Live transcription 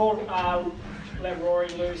We'll let Rory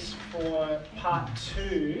loose for part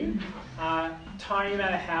 2, tiny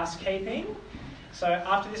amount of housekeeping. So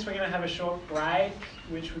after this we're going to have a short break,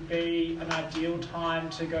 which would be an ideal time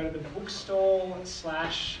to go to the bookstall and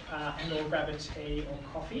or grab a tea or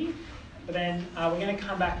coffee. But then we're going to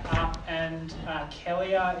come back up and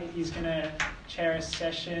Kellia is going to chair a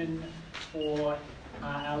session for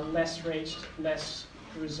our less reached, less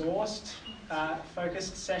resourced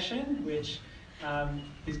focused session, which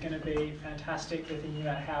is going to be fantastic. We're thinking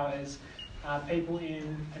about how as people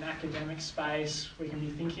in an academic space we can be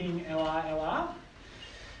thinking LR.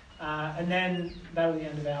 And then that'll be the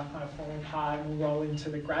end of our kind of formal part, and we'll roll into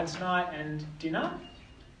the grads night and dinner.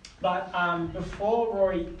 But before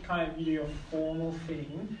Rory kind of do your formal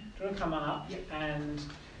thing, do you want to come up and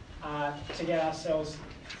to get ourselves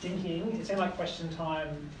thinking? It seemed like question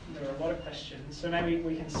time, there were a lot of questions, so maybe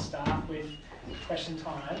we can start with question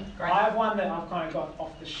time. Great. I have one that I've kind of got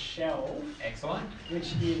off the shelf. Excellent.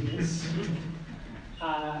 Which is,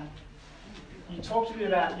 you talked a bit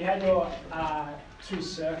about, you had your 2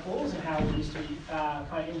 circles and how it used to be kind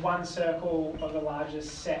of in one circle of the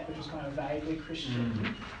largest set, which was kind of vaguely Christian.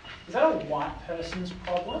 Mm-hmm. Is that a white person's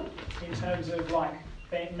problem in terms of like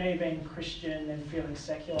me being Christian and feeling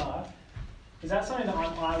secular? Is that something that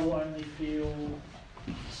I will only feel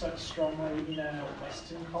so strongly in a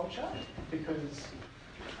Western culture because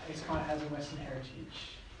it kind of has a Western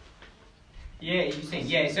heritage? Yeah, interesting.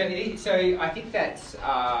 Yeah, so I think that's you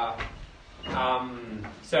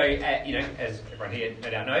know, as everyone here no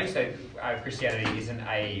doubt knows, so Christianity isn't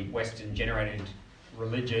a Western generated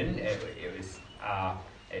religion.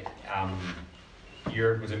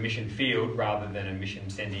 Europe was a mission field rather than a mission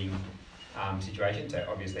sending situation. So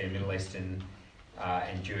obviously a Middle Eastern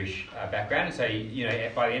and Jewish background. And so, you know,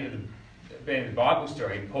 by the end of the Bible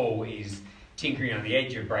story, Paul is tinkering on the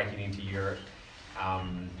edge of breaking into Europe,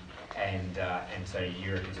 and so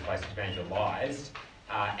Europe is a place that's evangelized.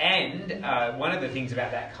 And one of the things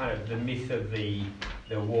about that kind of the myth of the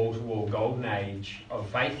wall-to-wall golden age of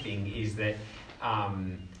faith thing is that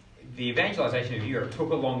the evangelization of Europe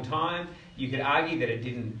took a long time. You could argue that it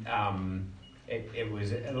didn't. It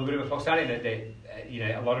was a little bit of a false start in that you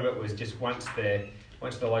know, a lot of it was just once the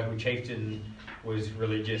local chieftain was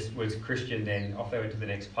Christian, then off they went to the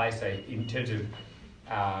next place. So in terms of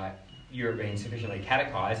Europe being sufficiently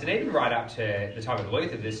catechized, and even right up to the time of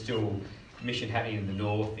Luther, there's still mission happening in the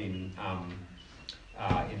north in some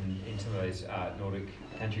of those Nordic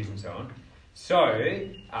countries and so on.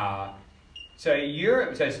 So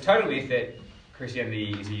Europe. So it's a total myth that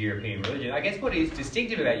Christianity is a European religion. I guess what is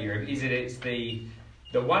distinctive about Europe is that it's the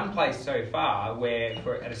one place so far where,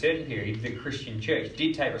 at a certain period, the Christian church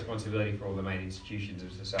did take responsibility for all the main institutions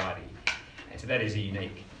of society, and so that is a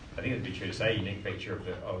unique. I think it would be true to say a unique feature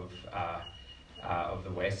of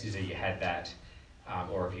the West is that you had that,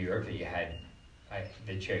 or of Europe, that you had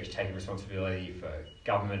the church taking responsibility for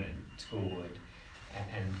government and school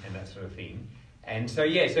and that sort of thing. And so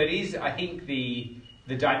so it is. I think the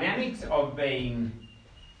dynamics of being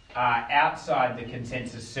outside the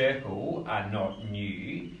consensus circle are not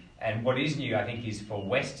new, and what is new, I think, is for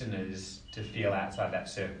Westerners to feel outside that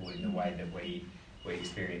circle in the way that we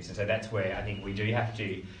experience. And so that's where I think we do have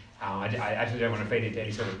to. I actually don't want to feed into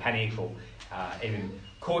any sort of panic or even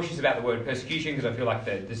cautious about the word persecution, because I feel like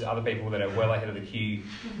there's other people that are well ahead of the queue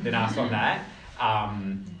than us on that.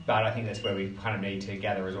 But I think that's where we kind of need to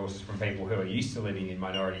gather resources from people who are used to living in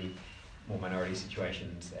more minority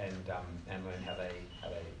situations, and learn how they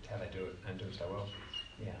do it and do it so well.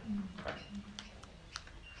 Yeah. Right.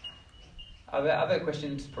 Are there other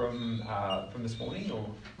questions from this morning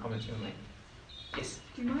or comments you want to make? Yes.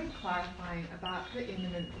 Do you mind clarifying about the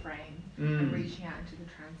immanent frame and reaching out into the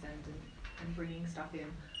transcendent and bringing stuff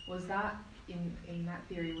in? Was that in that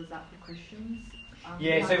theory? Was that for Christians?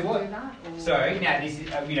 Yeah. So what? So now this is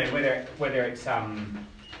you know, whether it's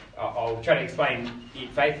I'll try to explain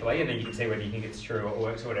it faithfully, and then you can see whether you think it's true or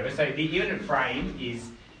works or whatever. So the immanent frame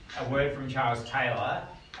is a word from Charles Taylor,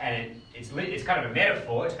 and it's kind of a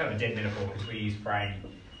metaphor. It's kind of a dead metaphor because we use frame.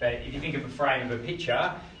 But if you think of a frame of a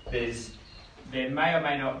picture, there may or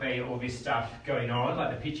may not be all this stuff going on.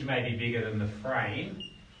 Like the picture may be bigger than the frame,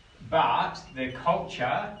 but the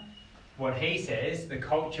culture, what he says, the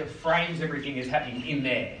culture frames everything that's happening in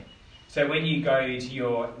there. So when you go to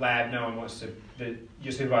your lab, no one wants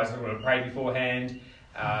your supervisor doesn't want to pray beforehand,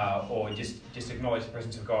 or just acknowledge the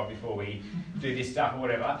presence of God before we do this stuff or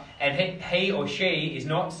whatever. And he or she is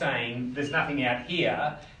not saying there's nothing out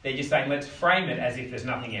here. They're just saying let's frame it as if there's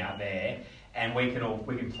nothing out there, and we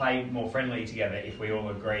can play more friendly together if we all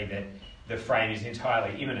agree that the frame is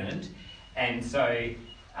entirely immanent. And so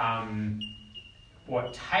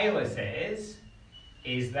what Taylor says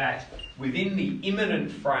is that within the immanent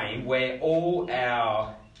frame where all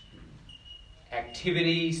our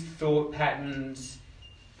activities, thought patterns,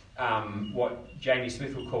 what Jamie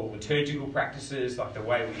Smith will call liturgical practices, like the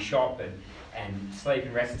way we shop and sleep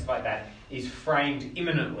and rest and stuff like that, is framed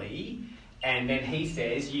immanently, and then he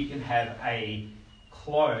says you can have a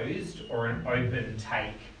closed or an open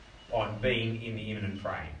take on being in the immanent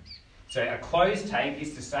frame. So a closed take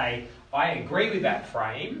is to say, I agree with that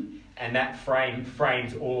frame, and that frame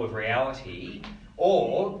frames all of reality,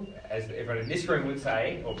 or, as everyone in this room would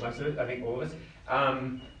say, or most of it, I think all of us,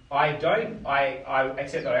 I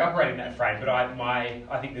accept that I operate in that frame, but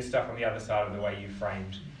I think there's stuff on the other side of the way you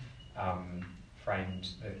framed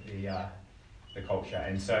the culture.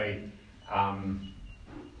 And so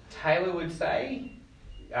Taylor would say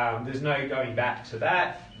there's no going back to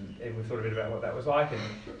that, and we've thought a bit about what that was like, and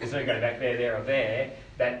there's no going back there or there.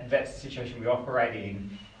 That's the situation we operate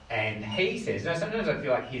in. And he says, sometimes I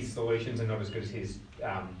feel like his solutions are not as good as his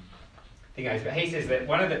thing is, but he says that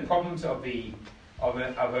one of the problems of a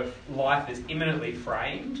life that's immanently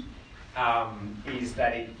framed is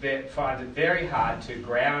that it finds it very hard to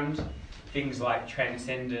ground things like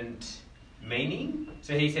transcendent meaning.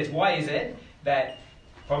 So he says, why is it that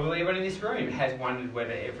probably everyone in this room has wondered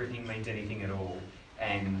whether everything means anything at all,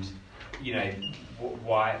 and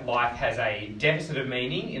why life has a deficit of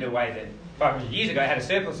meaning in a way that 500 years ago had a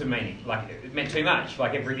surplus of meaning, like it meant too much,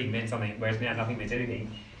 like everything meant something, whereas now nothing means anything,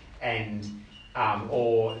 and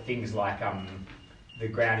or things like the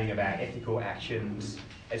grounding of our ethical actions.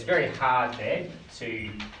 It's very hard there to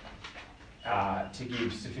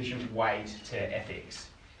give sufficient weight to ethics,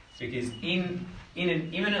 because in an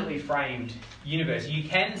immanently framed universe, you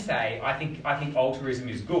can say, I think altruism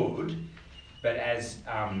is good, but as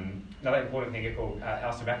another important thinker called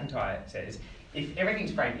Alistair McIntyre says, if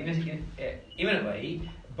everything's framed immanently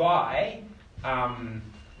by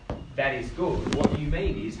that is good, what you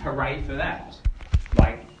mean is hooray for that.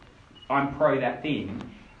 Like, I'm pro that thing,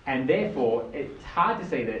 and therefore it's hard to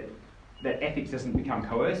see that ethics doesn't become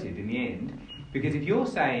coercive in the end, because if you're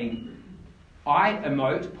saying I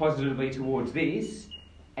emote positively towards this,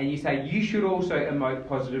 and you say you should also emote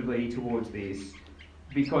positively towards this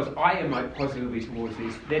because I emote positively towards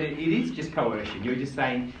this, then it is just coercion. You're just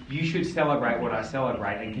saying you should celebrate what I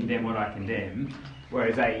celebrate and condemn what I condemn,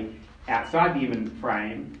 whereas outside the immanent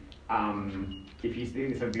frame, if you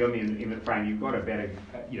think so beyond the immanent frame, you've got a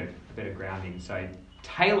better grounding. So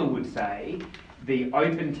Taylor would say the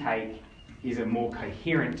open take is a more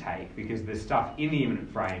coherent take, because there's stuff in the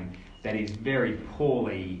immanent frame that is very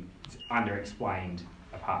poorly underexplained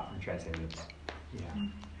apart from transcendence. Yeah.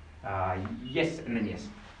 Yes, and then yes.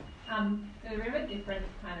 So a bit of a different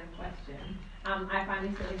kind of question. I find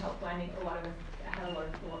this really helpful. I think a lot of us had a lot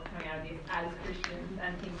of thoughts coming out of this as Christians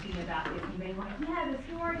and thinking about this and being like, yeah, the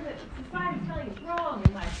story that society's telling is wrong,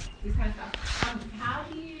 and like this kind of stuff. How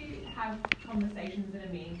do you have conversations that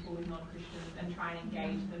are meaningful with non-Christians and try and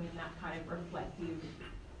engage them in that kind of reflective,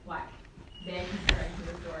 like, they're considering to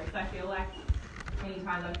the story? So I feel like many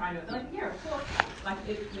times I try to, they're like, yeah, of course, like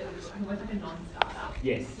it's almost like a non-starter.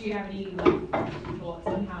 Yes. Do you have any thoughts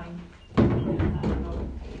on how to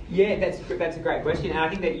Yeah, that's a great question, and I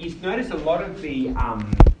think that you notice a lot of the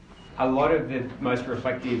most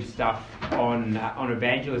reflective stuff on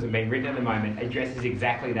evangelism being written at the moment addresses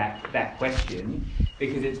exactly that question,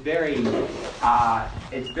 because it's very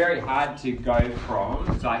hard to go from,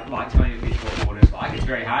 it's like telling a fish what water's like. It's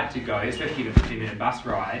very hard to go, especially in a 15-minute bus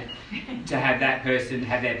ride, to have that person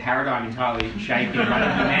have their paradigm entirely shaken. Like,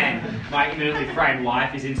 man, my immanently framed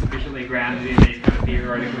life is insufficiently grounded in these kind of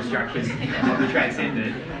theoretical structures of the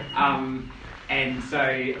transcendent. And so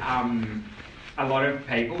a lot of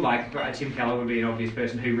people, like Tim Keller would be an obvious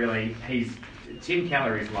person who really, Tim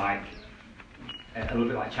Keller is like a little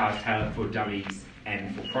bit like Charles Taylor for dummies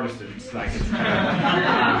and for Protestants, like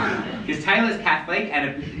because Taylor's Catholic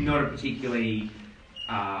and not a particularly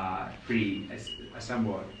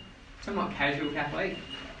somewhat casual Catholic,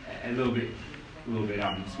 a little bit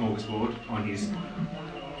smorgasbord on his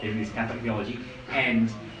Catholic theology,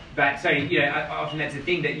 but so often that's the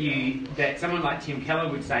thing that someone like Tim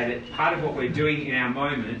Keller would say, that part of what we're doing in our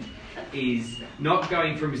moment is not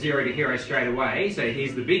going from zero to hero straight away. So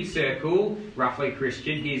here's the big circle, roughly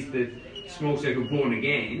Christian, here's the small circle, born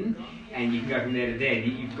again, and you can go from there to there.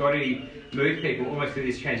 You've got to move people almost through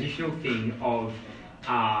this transitional thing of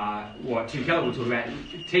what Tim Keller will talk about,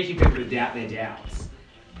 teaching people to doubt their doubts,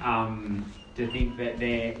 to think that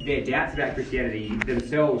their doubts about Christianity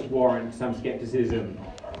themselves warrant some scepticism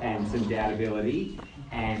and some doubtability,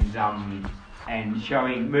 and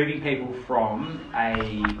moving people from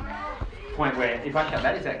a point where, if I shut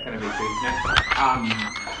that, is that going to be too?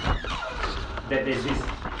 That there's this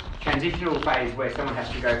transitional phase where someone has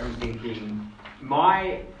to go from thinking,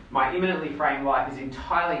 my imminently framed life is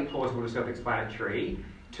entirely plausible to self-explanatory,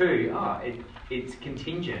 to, it's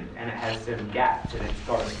contingent and it has some gaps and it's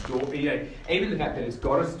got a story. You know, even the fact that it's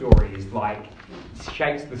got a story is like,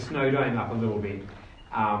 shakes the snow dome up a little bit.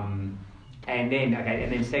 And then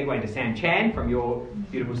segue into Sam Chan from your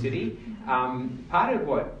beautiful city. Part of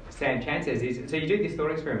what Sam Chan says is, so you do this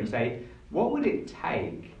thought experiment, you say, what would it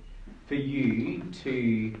take for you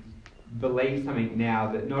to believe something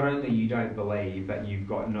now that not only you don't believe, but you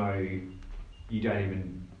don't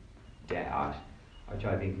even doubt? I'll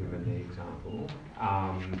try to think of an example.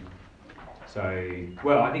 I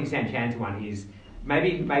think Sam Chan's one is,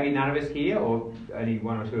 maybe none of us here, or only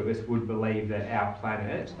one or two of us, would believe that our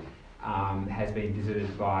planet has been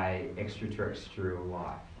visited by extraterrestrial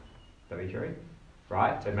life. That be true,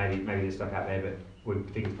 right? So maybe there's stuff out there, but we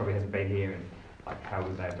think it probably hasn't been here, and like how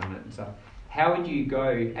would they have done it and stuff? How would you go?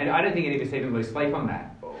 And I don't think any of us even lose sleep on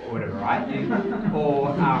that, or whatever, right? You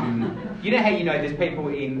know how there's people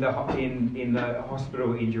in the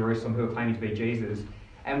hospital in Jerusalem who are claiming to be Jesus,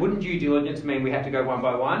 and wouldn't due diligence mean we have to go one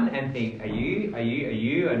by one and think, are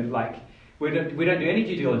you, and like we don't do any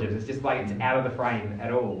due diligence. It's just like it's out of the frame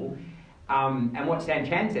at all. And what Sam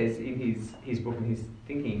Chan says in his book and his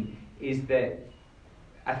thinking is that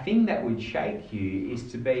a thing that would shake you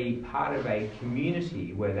is to be part of a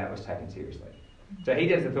community where that was taken seriously. So he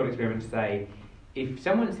does the thought experiment to say, if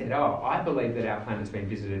someone said, I believe that our planet's been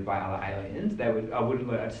visited by other aliens,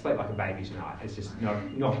 I'd sleep like a baby tonight. It's just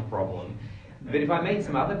not a problem. But if I meet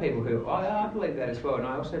some other people who, I believe that as well, and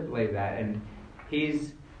I also believe that, and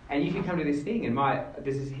you can come to this thing, and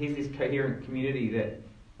here's this coherent community that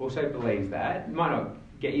also believes that. It might not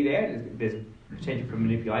get you there, there's potential for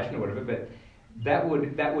manipulation or whatever, but that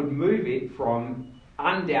would move it from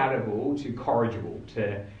undoubtable to corrigible,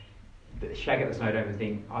 to shake at the snow dome and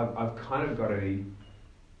think, I've kind of got to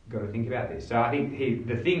think about this. So I think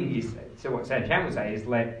the thing is, so what Sam Chan would say is,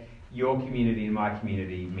 let your community and my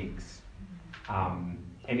community mix.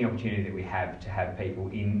 Any opportunity that we have to have people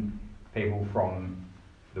from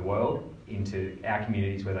the world into our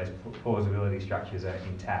communities where those plausibility structures are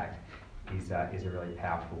intact is a really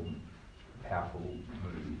powerful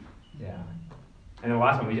move. Yeah. And the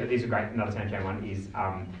last one, this is great, another Sam Chan one, is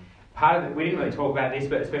part of we didn't really talk about this,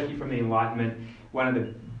 but especially from the Enlightenment, one of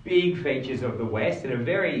the big features of the West, and a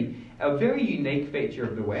very unique feature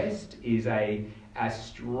of the West, is a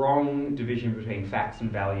strong division between facts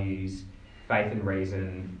and values, faith and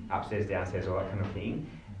reason, upstairs, downstairs, all that kind of thing,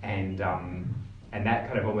 and that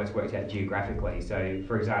kind of almost works out geographically. So,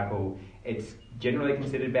 for example, it's generally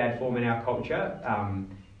considered bad form in our culture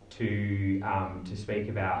to speak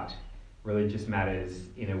about religious matters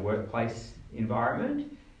in a workplace environment,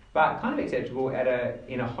 but kind of acceptable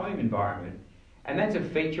in a home environment. And that's a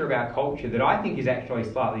feature of our culture that I think is actually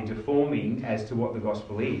slightly deforming as to what the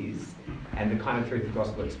gospel is and the kind of truth the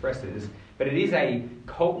gospel expresses. But it is a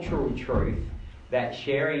cultural truth that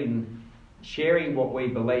sharing what we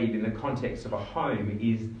believe in the context of a home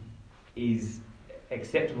is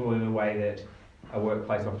acceptable in a way that a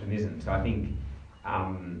workplace often isn't. So I think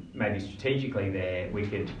maybe strategically there we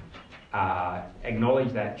could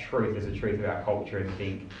acknowledge that truth as a truth of our culture and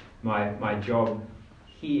think my job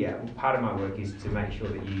here, part of my work is to make sure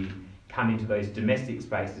that you come into those domestic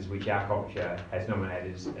spaces which our culture has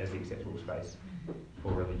nominated as the acceptable space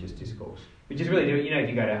for religious discourse. Which is really, if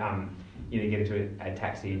you go to, get into a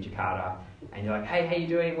taxi in Jakarta and you're like, hey, how you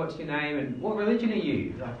doing? What's your name? And what religion are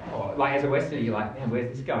you? Like as a Westerner, you're like, man,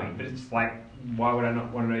 where's this going? But it's just like, why would I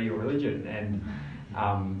not want to know your religion? And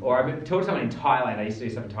or I talked to someone in Thailand. I used to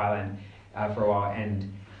do stuff in Thailand for a while,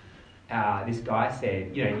 and this guy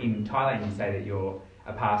said, in Thailand you say that you're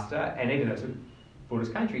a pastor, and even though it's a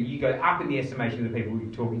Buddhist country, you go up in the estimation of the people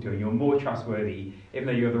you're talking to, and you're more trustworthy, even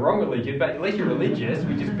though you're the wrong religion, but at least you're religious,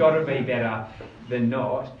 which has got to be better than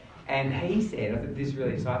not. And he said, I think this is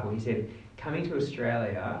really insightful, he said, coming to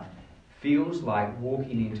Australia feels like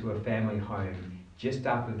walking into a family home just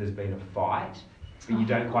after there's been a fight, but you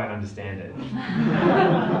don't quite understand it.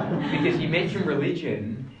 Because you mentioned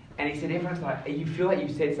religion, and he said everyone's like, you feel like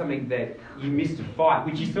you've said something that you missed a fight,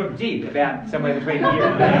 which you sort of did about somewhere between here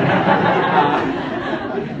and there.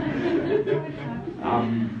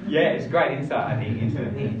 It's great insight, I think, into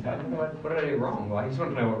the thing. Like, what did I do wrong? Well, I just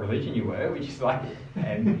want to know what religion you were, which is like,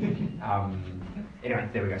 and anyway,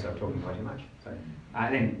 there we go. So I'm talking way too much. So,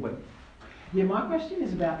 and then what? Yeah, my question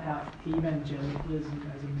is about how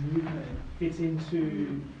evangelicalism as a movement fits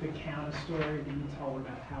into the counter story that you told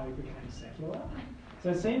about how we became secular. So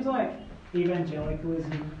it seems like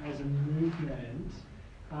evangelicalism as a movement,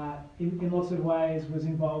 in lots of ways, was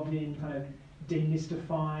involved in kind of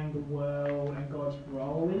demystifying the world and God's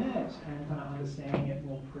role in it and kind of understanding it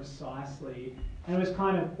more precisely. And it was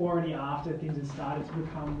kind of already after things had started to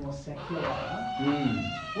become more secular.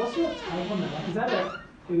 What's your take on that? Like, is that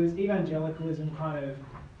it was evangelicalism kind of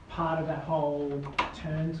part of that whole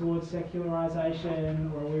turn towards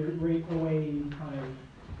secularization, or are we kind of,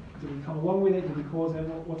 did we come along with it? Did we cause it?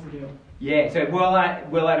 What's the deal? Yeah, so well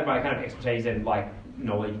out of my kind of expertise and like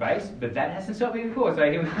knowledge base, but that hasn't stopped me before. So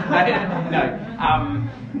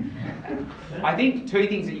I think two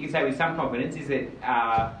things that you can say with some confidence is that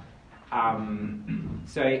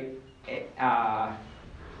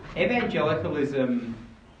evangelicalism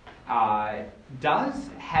does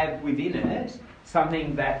have within it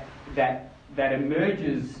something that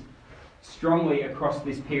emerges strongly across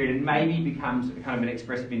this period and maybe becomes kind of an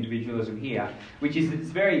expressive individualism here, which is it's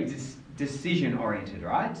very decision oriented,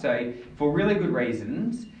 right? So for really good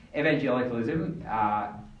reasons, evangelicalism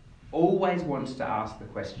always wants to ask the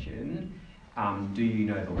question, do you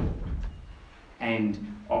know the Lord? And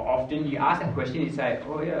often you ask that question, you say,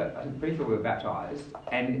 oh yeah, I'm pretty sure we were baptised.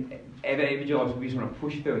 And evangelicals just want to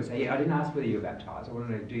push through and say, yeah, I didn't ask whether you were baptised, I want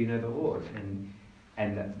to know, do you know the Lord? And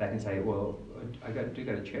they can say, well, I do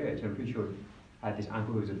go to church, and I'm pretty sure I had this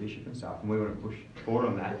uncle who was a bishop and stuff, and we want to push forward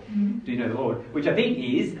on that. Do you know the Lord? Which I think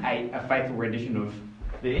is a faithful rendition of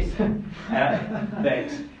this, and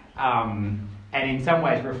in some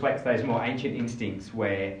ways reflects those more ancient instincts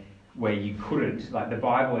where you couldn't, like the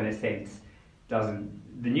Bible in a sense,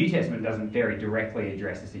 the New Testament doesn't very directly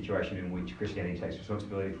address the situation in which Christianity takes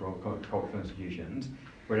responsibility for all cultural institutions,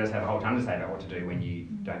 where it does have a whole ton to say about what to do when you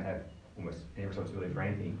don't have almost any responsibility for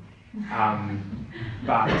anything.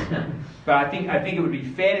 But I think it would be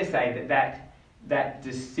fair to say that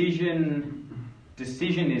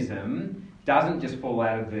decisionism doesn't just fall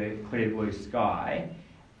out of the clear blue sky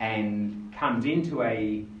and comes into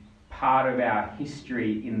a part of our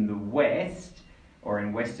history in the West or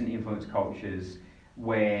in Western influenced cultures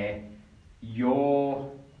where your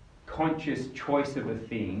conscious choice of a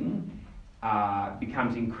thing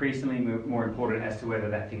becomes increasingly more important as to whether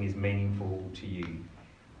that thing is meaningful to you.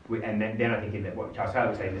 And then I think in what Charles Taylor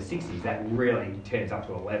would say in the 60s, that really turns up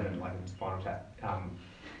to 11, like in Spinal Tap.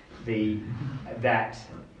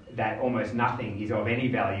 That almost nothing is of any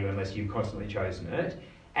value unless you've constantly chosen it.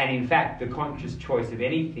 And in fact, the conscious choice of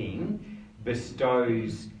anything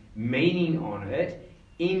bestows meaning on it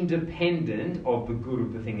independent of the good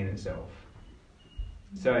of the thing in itself.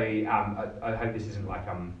 So I hope this isn't like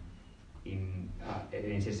an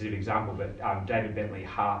insensitive example, but David Bentley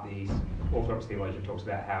Hart, the Orthodox theologian, talks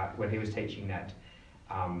about how when he was teaching at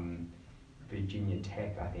Virginia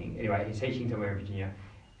Tech, I think. Anyway, he's teaching somewhere in Virginia,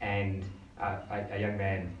 and a young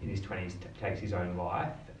man in his 20s takes his own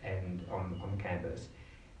life and on the campus.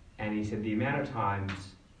 And he said the amount of times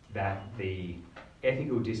that the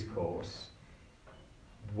ethical discourse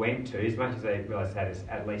went to, as much as they realised that,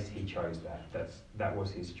 at least he chose that. That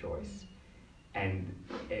was his choice. And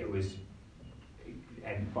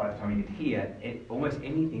by the time you get here, almost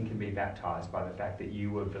anything can be baptised by the fact that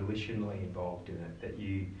you were volitionally involved in it, that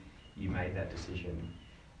you made that decision.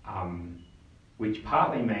 Which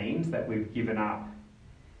partly means that we've given up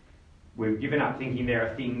thinking there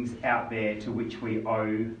are things out there to which we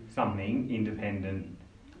owe something independent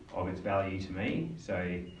of its value to me.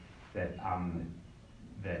 So that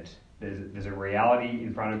there's a reality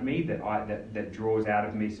in front of me that draws out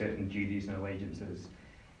of me certain duties and allegiances,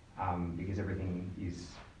 because everything is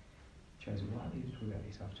chosen rightly. To talk about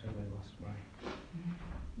this, I've totally lost my.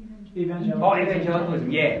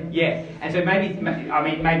 Evangelicalism. Yeah. And so maybe you can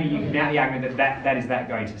mount the argument that is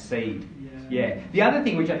going to seed. Yeah. The other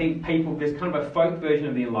thing which I think there's kind of a folk version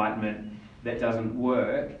of the Enlightenment that doesn't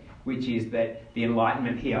work, which is that the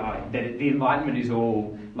Enlightenment the Enlightenment is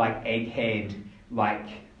all like egghead, like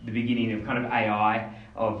the beginning of kind of AI,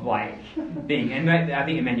 of like thing. And I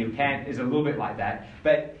think Immanuel Kant is a little bit like that.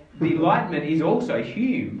 But the Enlightenment is also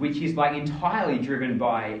Hume, which is like entirely driven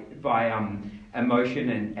by emotion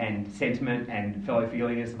and sentiment and fellow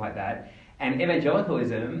feeling and stuff like that. And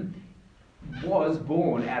evangelicalism was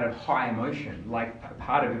born out of high emotion. Like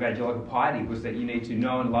part of evangelical piety was that you need to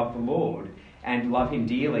know and love the Lord and love Him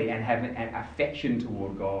dearly and have an affection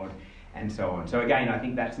toward God and so on. So again, I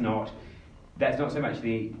think that's not so much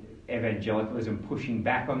the evangelicalism pushing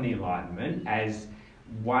back on the Enlightenment as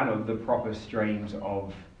one of the proper streams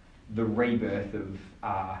of the rebirth of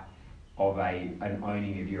an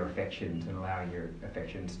owning of your affections and allowing your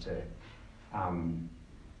affections to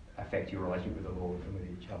affect your relationship with the Lord and with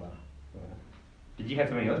each other. Did you have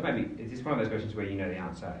something else? Maybe is this one of those questions where you know the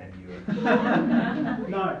answer and you're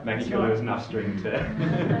No. making sure there was enough string to?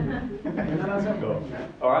 No, that's not Cool.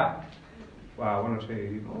 All right. Wow, one or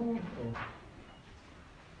two more.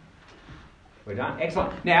 We're done.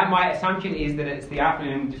 Excellent. Now, my assumption is that it's the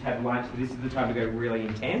afternoon, we just had lunch, so this is the time to go really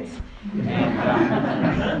intense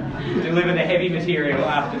and deliver the heavy material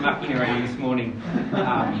after mucking around this morning.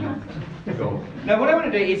 Cool. Now, what I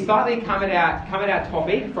want to do is slightly come at our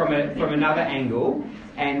topic from another angle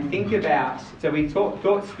and think about. So we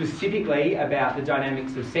thought specifically about the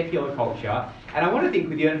dynamics of secular culture, and I want to think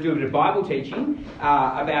with you and do a bit of Bible teaching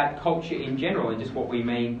about culture in general and just what we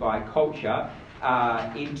mean by culture.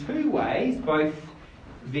 In two ways, both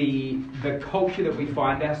the culture that we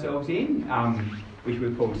find ourselves in, which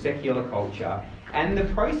we call secular culture, and the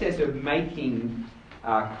process of making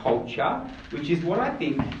culture, which is what I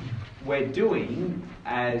think we're doing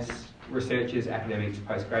as researchers, academics,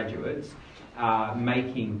 postgraduates,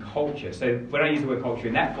 making culture. So when I use the word culture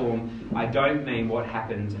in that form, I don't mean what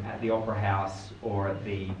happens at the Opera House or at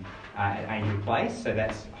Angel Place. So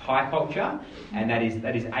that's high culture, and that is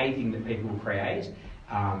a thing that people create.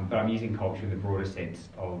 But I'm using culture in the broader sense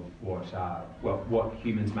of what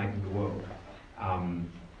humans make of the world.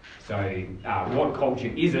 What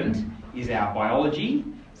culture isn't is our biology.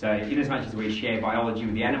 So in as much as we share biology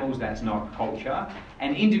with the animals, that's not culture.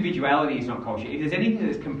 And individuality is not culture. If there's anything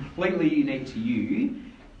that's completely unique to you,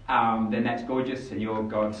 then that's gorgeous and you're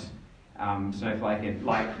God's snowflake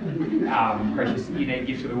and precious unique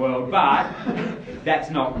gift to the world. But that's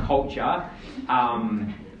not culture.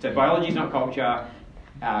 So biology is not culture.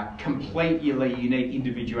 Completely unique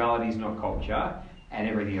individuality is not culture. And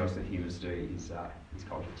everything else that humans do is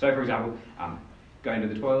culture. So for example, going to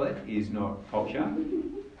the toilet is not culture.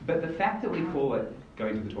 But the fact that we call it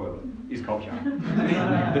going to the toilet is culture.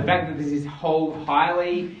 The fact that there's this whole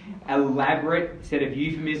highly elaborate set of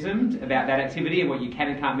euphemisms about that activity and what you can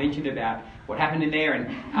and can't mention about what happened in there,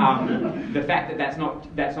 and the fact that that's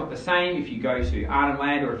not the same if you go to Arnhem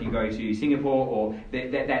Land or if you go to Singapore, or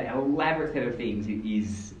that elaborate set of things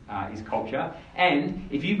is culture. And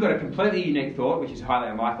if you've got a completely unique thought, which is highly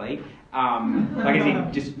unlikely, like I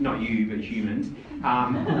said, just not you, but humans.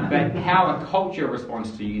 But how a culture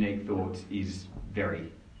responds to unique thoughts is a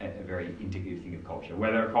very indicative thing of culture.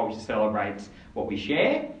 Whether a culture celebrates what we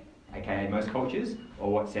share, aka most cultures,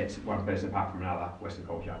 or what sets one person apart from another, Western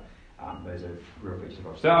culture. Those are real features of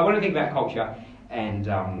culture. So I want to think about culture and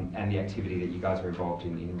the activity that you guys are involved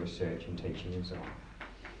in research and teaching and so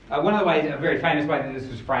on. One of the ways, a very famous way that this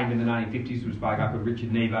was framed in the 1950s was by a guy called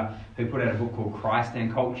Richard Niebuhr, who put out a book called Christ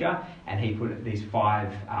and Culture, and he put these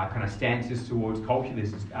 5 kind of stances towards culture.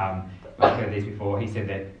 This is, I've heard these before. He said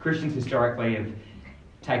that Christians historically have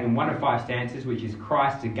taken one of 5 stances, which is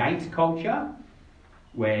Christ against culture,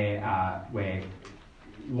 where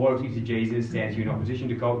loyalty to Jesus stands you in opposition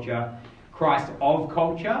to culture. Christ of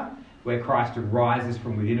culture, where Christ arises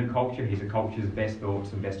from within a culture. He's a culture's best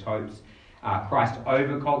thoughts and best hopes. Christ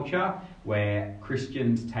over culture, where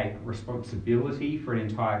Christians take responsibility for an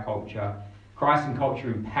entire culture. Christ and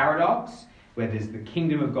culture in paradox, where there's the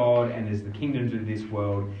kingdom of God and there's the kingdoms of this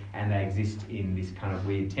world, and they exist in this kind of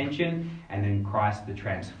weird tension. And then Christ, the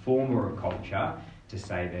transformer of culture, to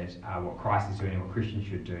say that what Christ is doing and what Christians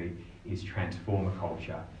should do is transform a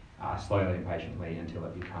culture slowly and patiently until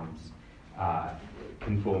it becomes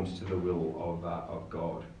conforms to the will of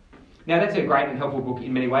God. Now that's a great and helpful book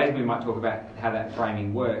in many ways. We might talk about how that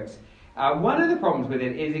framing works. One of the problems with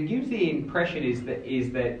it is it gives the impression is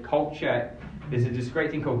that culture, there's a discrete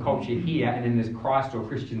thing called culture here, and then there's Christ or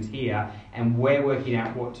Christians here, and we're working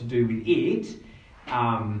out what to do with it,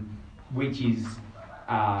 which is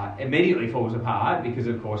immediately falls apart because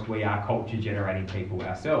of course we are culture generating people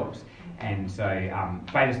ourselves. And so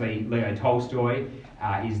famously Leo Tolstoy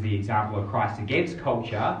is the example of Christ against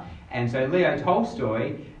culture, and so Leo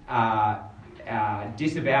Tolstoy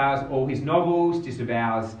disavows all his novels,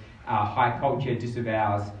 disavows high culture,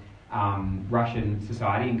 disavows Russian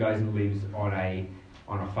society, and goes and lives on a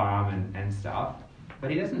farm and stuff.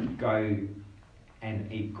 But he doesn't go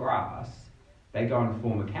and eat grass. They go and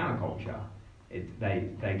form a counterculture.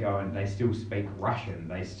 They go and they still speak Russian.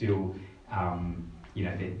 They still,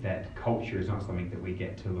 that culture is not something that we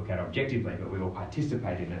get to look at objectively, but we all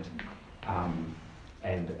participate in it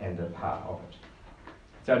and are part of it.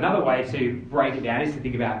 So another way to break it down is to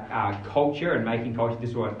think about culture and making culture.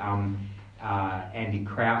 This is what Andy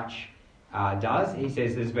Crouch does. He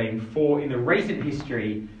says there's been 4, in the recent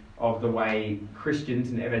history of the way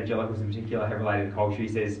Christians and evangelicals in particular have related to culture, he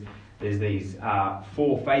says there's these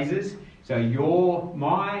 4 phases. So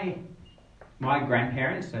my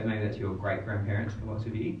grandparents, so maybe that's your great-grandparents for lots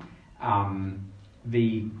of you,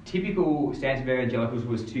 the typical stance of evangelicals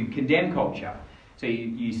was to condemn culture. So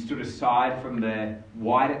you stood aside from the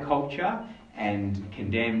wider culture and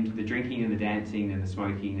condemned the drinking and the dancing and the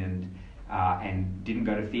smoking and didn't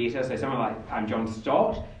go to theatre. So someone like John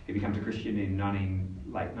Stott, who becomes a Christian in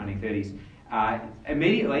late 1930s,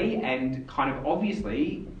 immediately and kind of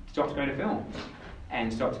obviously stops going to films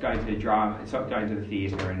and stops going to drama, stops going to the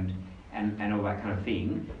theatre and all that kind of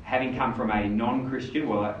thing. Having come from a non-Christian,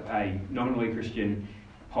 well, a nominally Christian,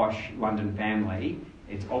 posh London family,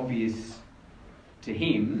 it's obvious to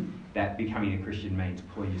him that becoming a Christian means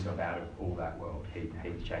pulling yourself out of all that world. He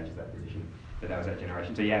changes that position, but that was that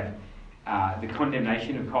generation. So you have the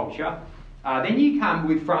condemnation of culture. Then you come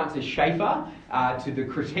with Francis Schaeffer to the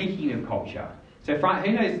critiquing of culture. So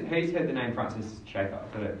who's heard the name Francis Schaeffer?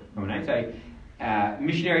 I've heard it from a name. So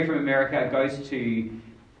missionary from America goes to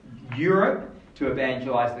Europe to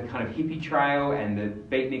evangelise the kind of hippie trail and the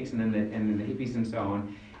beatniks and then the hippies and so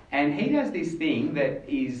on. And he does this thing that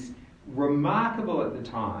is remarkable at the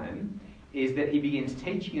time, is that he begins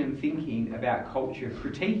teaching and thinking about culture,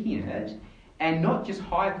 critiquing it, and not just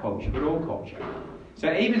high culture, but all culture.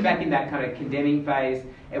 So even back in that kind of condemning phase,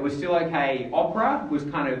 it was still okay. Opera was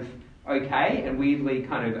kind of okay, and weirdly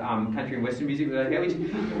kind of country and western music was okay, which is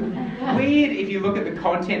weird if you look at the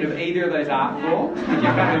content of either of those art forms. Which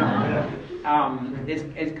are kind of,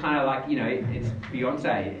 it's kind of like, it's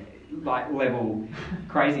Beyonce like level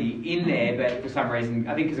crazy in there, but for some reason,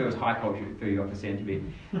 I think because it was high culture, it threw you off the scent a bit.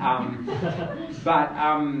 But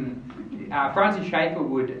Francis Schaeffer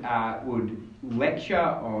would lecture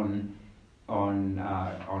on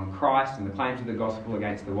Christ and the claims of the gospel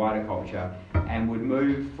against the wider culture, and would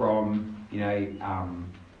move from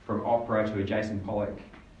from opera to a Jason Pollock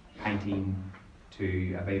painting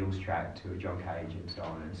to a Beatles track to a John Cage and so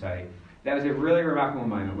on. And so that was a really remarkable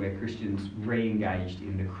moment where Christians re-engaged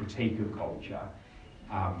in the critique of culture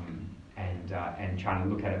and trying to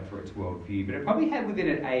look at it for its worldview. But it probably had within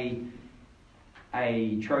it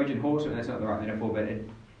a Trojan horse, and that's not the right metaphor, but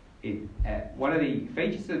one of the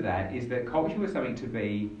features of that is that culture was something to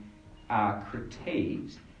be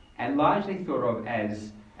critiqued and largely thought of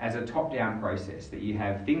as a top-down process, that you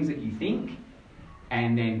have things that you think,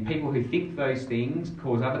 and then people who think those things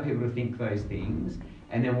cause other people to think those things,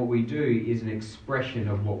 and then what we do is an expression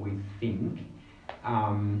of what we think.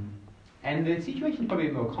 And the situation is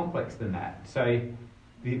probably more complex than that. So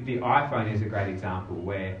the iPhone is a great example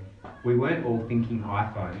where we weren't all thinking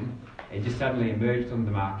iPhone. It just suddenly emerged on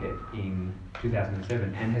the market in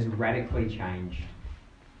 2007 and has radically changed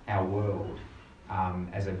our world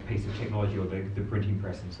as a piece of technology, or the printing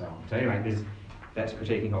press and so on. So anyway, that's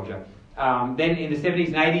critiquing culture. Then in the 70s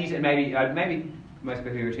and 80s, and maybe most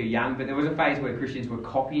people are too young, but there was a phase where Christians were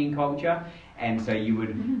copying culture, and so you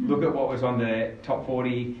would look at what was on the top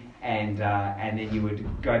 40, and then you would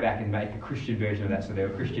go back and make a Christian version of that. So there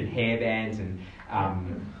were Christian hair bands and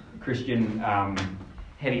Christian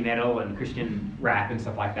heavy metal and Christian rap and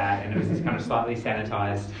stuff like that, and it was this kind of slightly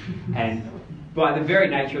sanitized. And by the very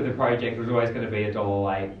nature of the project, it was always going to be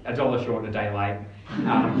 $1 short and a day late,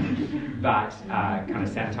 but kind of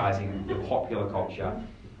sanitizing the popular culture.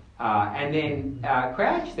 And then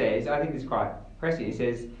Crouch says, I think this is quite impressive, he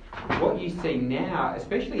says, what you see now,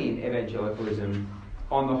 especially in evangelicalism,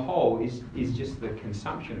 on the whole, is just the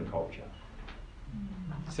consumption of culture.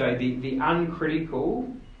 So the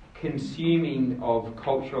uncritical consuming of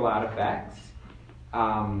cultural artefacts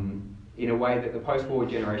in a way that the post-war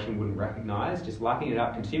generation wouldn't recognise, just lapping it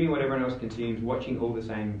up, consuming what everyone else consumes, watching all the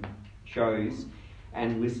same shows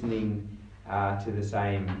and listening to the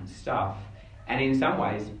same stuff. And in some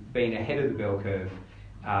ways, being ahead of the bell curve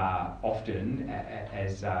often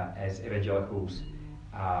as evangelicals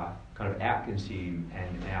kind of out-consume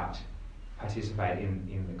and out-participate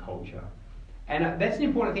in the culture. And that's an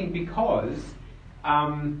important thing because,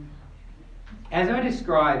 as I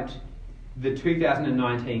described the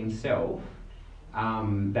 2019 self,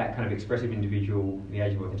 that kind of expressive individual in the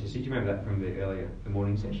age of authenticity, do you remember that from the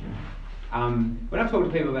morning session? When I've talked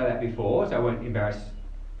to people about that before, so I won't embarrass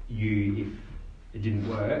you if it didn't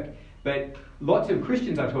work, but lots of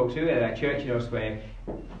Christians I've talked to at our church and elsewhere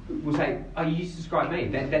will say, oh, you just described me.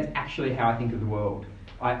 That's actually how I think of the world.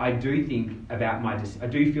 I do think about I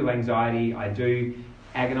do feel anxiety, I do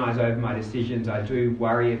agonise over my decisions, I do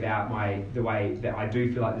worry about the way that I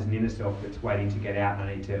do feel like there's an inner self that's waiting to get out and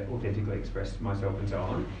I need to authentically express myself and so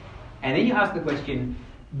on. And then you ask the question,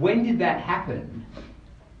 when did that happen?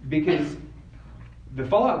 Because the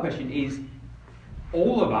follow-up question is,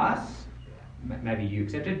 all of us, maybe you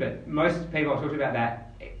accepted, but most people I've talked about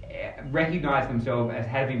that recognise themselves as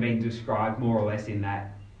having been described more or less in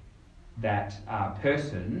that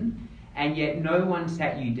person, and yet no one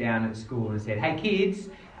sat you down at school and said, hey kids,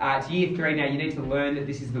 it's year 3 now, you need to learn that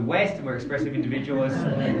this is the West and we're expressive individualists,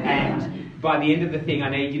 and by the end of the thing I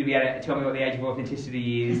need you to be able to tell me what the age of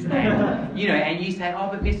authenticity is, and and you say, oh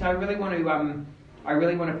but miss, I really want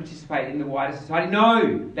to participate in the wider society.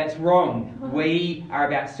 No, that's wrong. We are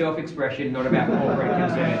about self-expression, not about corporate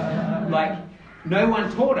concern. Like, no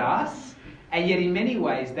one taught us, and yet in many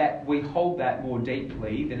ways that we hold that more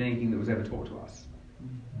deeply than anything that was ever taught to us.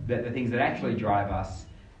 That the things that actually drive us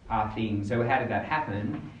are things. So how did that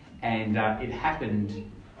happen? And it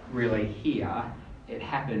happened really here. It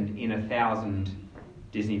happened in 1,000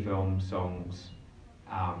 Disney films, songs,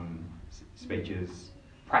 speeches,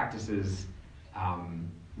 practices,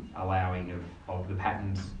 allowing of the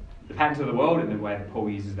patterns of the world, in the way that Paul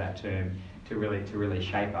uses that term, to really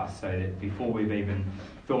shape us, so that before we've even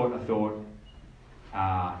thought a thought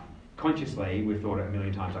consciously, we've thought it a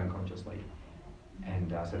million times unconsciously.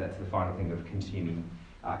 And so that's the final thing of consuming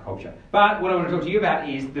culture. But what I want to talk to you about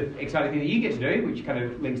is the exciting thing that you get to do, which kind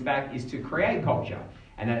of links back, is to create culture.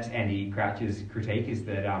 And that's Andy Crouch's critique, is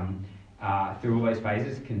that through all those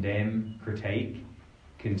phases, condemn, critique,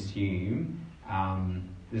 consume,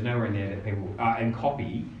 there's nowhere in there that people, and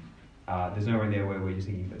copy, there's nowhere in there where we're just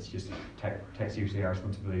thinking, let's just take seriously our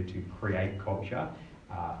responsibility to create culture.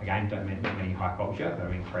 Again, don't mean high culture, but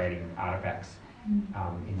I mean creating artefacts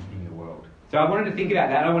in the world. So I wanted to think about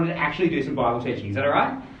that. I wanted to actually do some Bible teaching. Is that all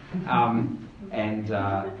right? And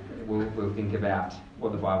we'll think about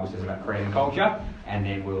what the Bible says about creating culture, and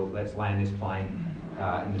then let's land this plane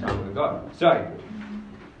in the Word of God. So,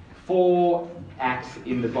 4 acts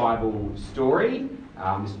in the Bible story.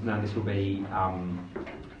 None of this will be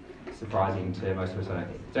surprising to most of us, I don't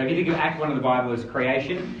think. So if you think of Act 1 of the Bible as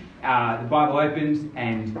creation, the Bible opens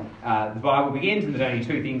and the Bible begins, and there's only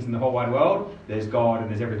 2 things in the whole wide world. There's God and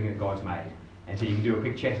there's everything that God's made. And so you can do a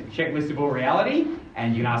quick checklist of all reality,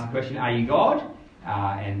 and you can ask the question, are you God?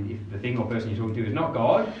 And if the thing or person you're talking to is not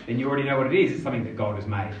God, then you already know what it is. It's something that God has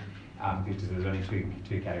made, because there's only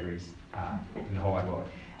two categories in the whole wide world.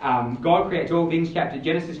 God creates all things.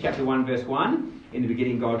 Genesis chapter 1 verse 1. In the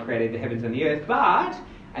beginning God created the heavens and the earth. But,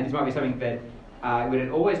 and this might be something that we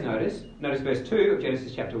don't always notice verse 2 of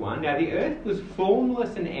Genesis chapter 1. Now the earth was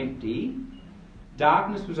formless and empty.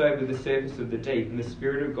 Darkness was over the surface of the deep, and the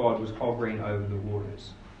Spirit of God was hovering over the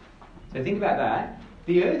waters. So think about that.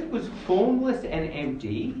 The earth was formless and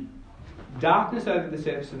empty. Darkness over the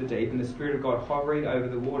surface of the deep, and the Spirit of God hovering over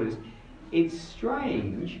the waters. It's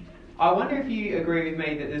strange. I wonder if you agree with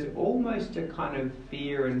me that there's almost a kind of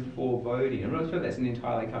fear and foreboding. I'm not sure that's an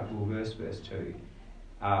entirely comfortable verse 2.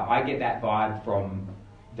 I get that vibe from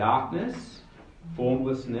darkness,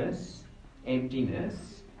 formlessness, emptiness,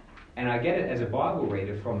 and I get it as a Bible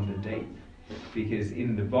reader from the deep. Because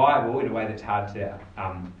in the Bible, in a way that's hard to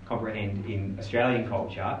comprehend in Australian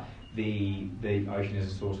culture, the ocean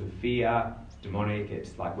is a source of fear, it's demonic,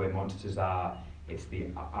 it's like where monsters are, it's the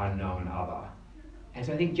unknown other. And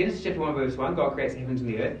so I think Genesis chapter 1 verse 1, God creates the heavens and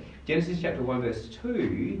the earth. Genesis chapter 1 verse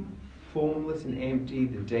 2, formless and empty,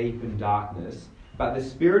 the deep and darkness, but the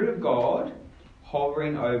Spirit of God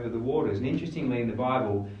hovering over the waters. And interestingly in the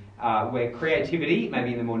Bible, where creativity,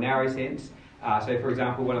 maybe in the more narrow sense, so for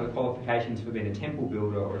example, one of the qualifications for being a temple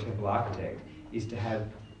builder or a temple architect is to have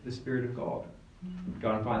the Spirit of God.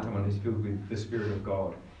 Go and find someone who's filled with the Spirit of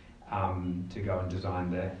God to go and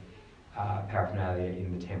design the paraphernalia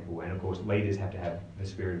in the temple. And of course, leaders have to have the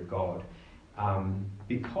Spirit of God.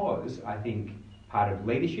 Because I think part of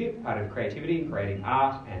leadership, part of creativity, and creating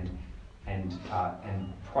art and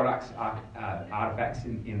products, artifacts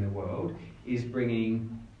in the world, is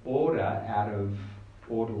bringing order out of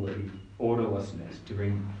orderlessness, to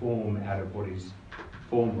bring form out of what is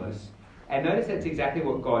formless. And notice that's exactly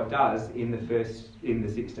what God does in the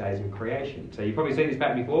 6 days of creation. So you've probably seen this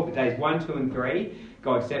pattern before, but days 1, 2 and 3,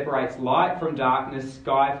 God separates light from darkness,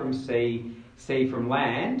 sky from sea, sea from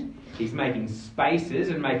land. He's making spaces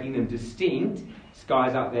and making them distinct.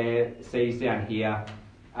 Sky's up there, sea's down here,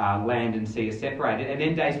 land and sea are separated. And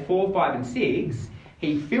then days 4, 5 and 6,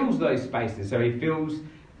 he fills those spaces. So he fills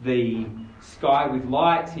the sky with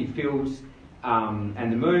lights, he fills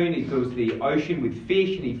and the moon, he fills the ocean with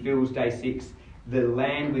fish, and he fills day 6 the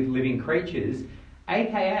land with living creatures,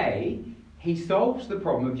 aka he solves the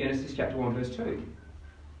problem of Genesis chapter 1 verse 2.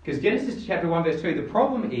 Because Genesis chapter 1 verse 2, the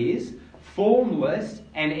problem is formless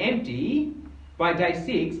and empty. By day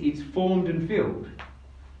 6 it's formed and filled.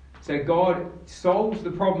 So God solves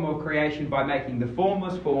the problem of creation by making the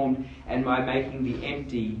formless formed and by making the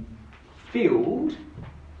empty filled,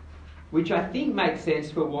 which I think makes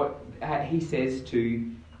sense for what he says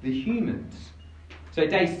to the humans. So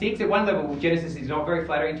day 6, at one level, Genesis is not very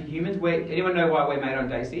flattering to humans. Anyone know why we're made on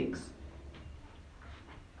day 6?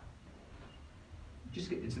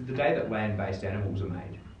 It's the day that land-based animals are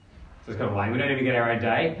made. So it's kind of lame. We don't even get our own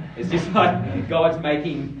day. It's just like God's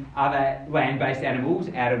making other land-based animals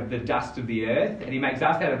out of the dust of the earth, and he makes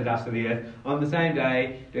us out of the dust of the earth on the same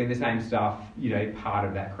day, doing the same stuff, part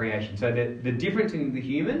of that creation. So the difference in the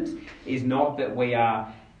humans is not that we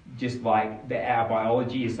are just like our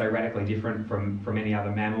biology is so radically different from any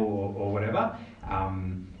other mammal or whatever.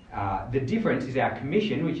 The difference is our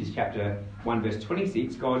commission, which is chapter 1, verse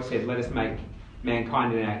 26. God said, let us make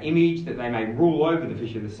mankind in our image, that they may rule over the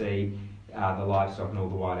fish of the sea, the livestock and all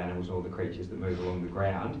the wild animals, all the creatures that move along the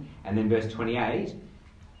ground. And then verse 28,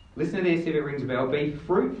 listen to this if it rings a bell. Be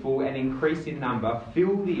fruitful and increase in number,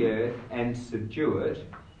 fill the earth and subdue it,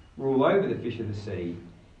 rule over the fish of the sea,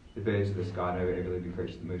 the birds of the sky, and over every living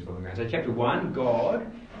creature that moves along the ground. So chapter 1,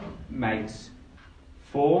 God makes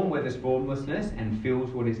form where there's formlessness and fills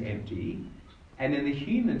what is empty. And then the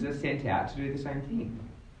humans are sent out to do the same thing.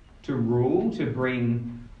 To rule, to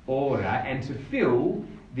bring order, and to fill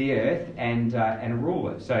the earth and rule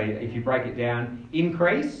it. So if you break it down,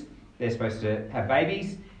 increase, they're supposed to have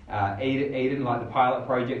babies, Eden, like the pilot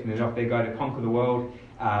project, and then off they go to conquer the world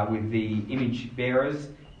with the image bearers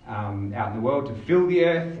out in the world, to fill the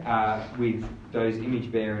earth with those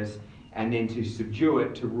image bearers, and then to subdue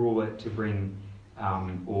it, to rule it, to bring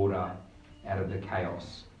order out of the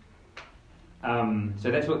chaos.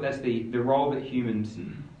 So that's the role that humans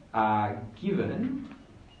are given.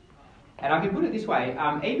 And I can put it this way,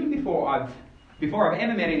 even before I've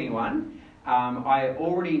ever met anyone, I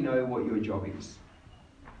already know what your job is.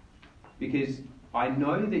 Because I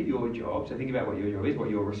know that your job, so think about what your job is, what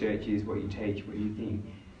your research is, what you teach, what you think.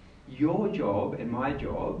 Your job and my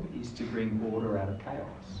job is to bring order out of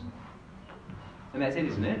chaos. And that's it,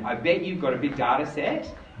 isn't it? I bet you've got a big data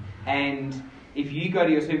set, and if you go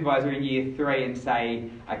to your supervisor in year 3 and say,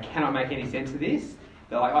 I cannot make any sense of this,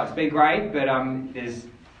 they're like, oh, it's been great, but there's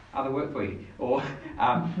other work for you. Or,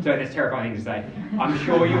 so that's a terrifying thing to say. I'm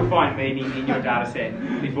sure you'll find meaning in your data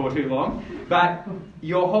set before too long. But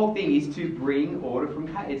your whole thing is to bring order from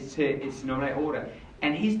chaos. It's to nominate order.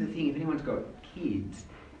 And here's the thing, if anyone's got kids,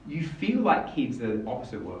 you feel like kids are the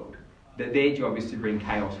opposite world. That their job is to bring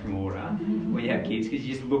chaos from order when you have kids, because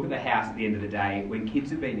you just look at the house at the end of the day when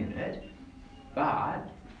kids have been in it. But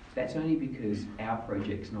that's only because our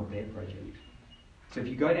project's not their project. So if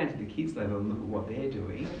you go down to the kids level and look at what they're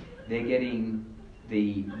doing, they're getting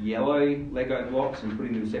the yellow Lego blocks and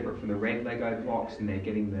putting them separate from the red Lego blocks, and they're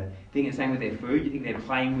getting the thing, and same with their food. You think they're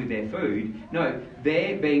playing with their food. No,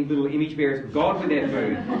 they're being little image bearers of God with their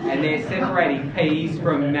food, and they're separating peas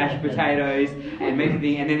from mashed potatoes and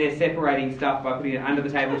meat, and then they're separating stuff by putting it under the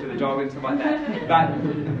table to the dog and stuff like that. But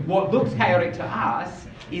what looks chaotic to us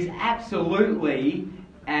is absolutely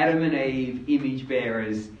Adam and Eve image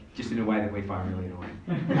bearers, just in a way that we find really annoying.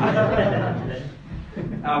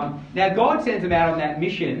 Now God sends them out on that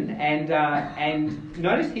mission, and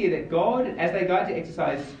notice here that God, as they go to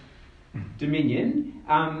exercise dominion,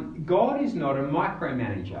 God is not a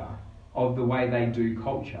micromanager of the way they do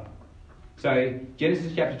culture. So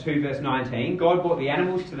Genesis chapter 2 verse 19, God brought the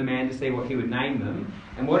animals to the man to see what he would name them,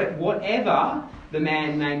 and whatever the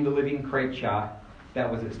man named the living creature, that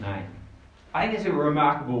was its name. I think that's a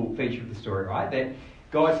remarkable feature of the story, right? That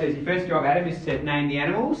God says your first job, Adam, is to name the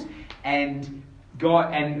animals, and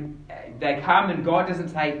they come, and God doesn't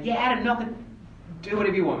say, yeah, Adam, knock it, do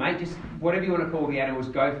whatever you want, mate, just whatever you want to call the animals,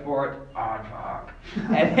 go for it, fuck.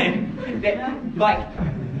 And then,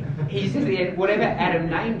 he says at the end, whatever Adam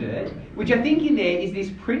named it, which I think in there is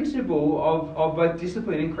this principle of both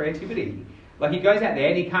discipline and creativity. Like, he goes out there,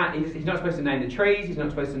 and he's not supposed to name the trees, he's not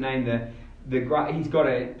supposed to name he's got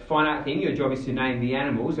a finite thing, your job is to name the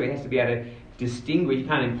animals, so he has to be able to distinguish, you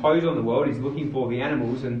can't impose on the world, he's looking for the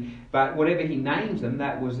animals, but whatever he names them,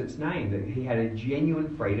 that was its name, that he had a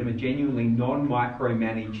genuine freedom, a genuinely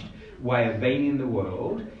non-micromanaged way of being in the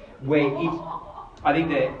world, where I think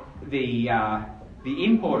that the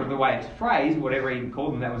import of the way it's phrased, whatever he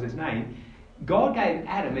called them, that was its name, God gave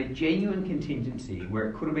Adam a genuine contingency where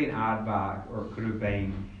it could have been aardvark or it could have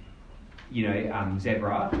been,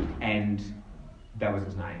 zebra, and that was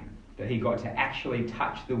its name. That he got to actually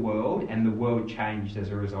touch the world, and the world changed as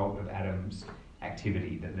a result of Adam's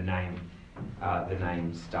activity, that the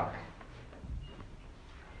name stuck.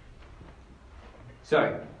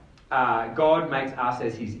 So, God makes us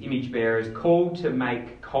as his image bearers, called to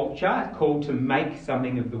make culture, called to make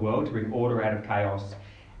something of the world, to bring order out of chaos,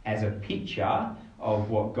 as a picture of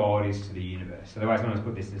what God is to the universe. So the way I want to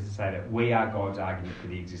put this is to say that we are God's argument for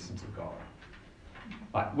the existence of God.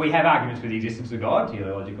 Like, we have arguments for the existence of God,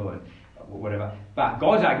 teleological and whatever, but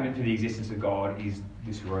God's argument for the existence of God is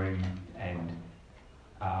this room and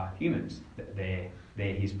humans. They're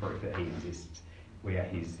his proof that he exists. We are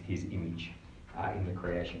his image in the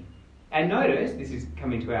creation. And notice, this is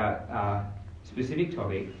coming to our specific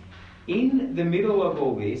topic, in the middle of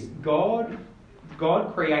all this, God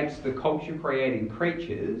creates the culture-creating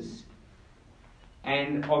creatures,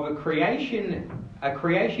 and of a creation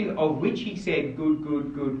of which he said,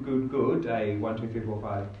 good, day 1, 2, 3, 4,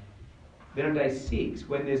 5. Then on day 6,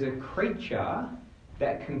 when there's a creature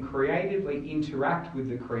that can creatively interact with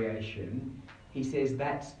the creation, he says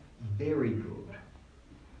that's very good.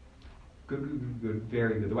 Good,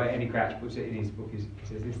 very good. The way Andy Crouch puts it in his book is, he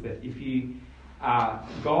says this, that if you,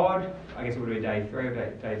 God, I guess it would be day 3 or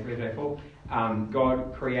day 4,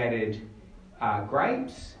 God created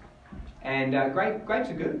grapes, and grapes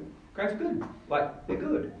are good. Grapes are good. Like, they're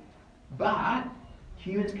good. But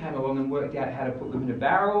humans came along and worked out how to put them in a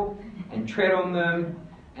barrel and tread on them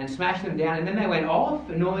and smash them down, and then they went off.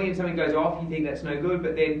 And normally when something goes off, you think that's no good,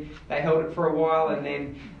 but then they held it for a while, and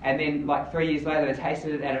then like 3 years later they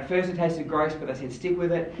tasted it, and at first it tasted gross, but they said stick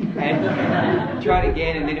with it, and try it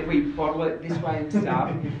again, and then if we bottle it this way and stuff.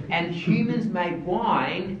 And humans made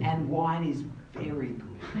wine, and wine is very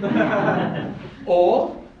good.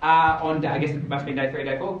 Or on, I guess it must be day 3 or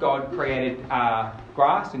day 4, God created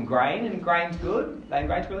grass and grain's good, and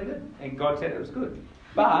grain's really good, and God said it was good.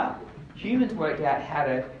 But humans worked out how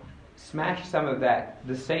to smash some of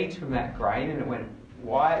the seeds from that grain, and it went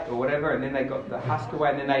white or whatever, and then they got the husk away,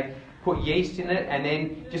 and then they put yeast in it, and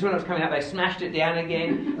then just when it was coming out, they smashed it down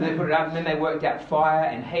again, and they put it up, and then they worked out fire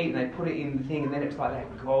and heat, and they put it in the thing, and then it's like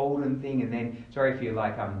that golden thing, and then, sorry if you're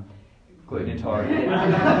like gluten intolerant,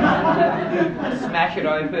 smash it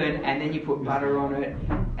open, and then you put butter on it,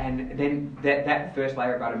 and then that first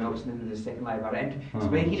layer of butter melts, and then there's a second layer of butter. And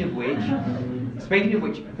speaking of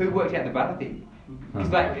which, who worked out the butter thing? Because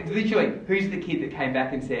like, literally, who's the kid that came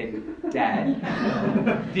back and said, Dad,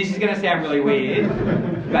 this is going to sound really weird,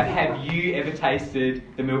 but have you ever tasted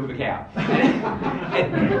the milk of a cow?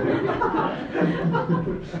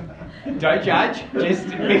 Don't judge, just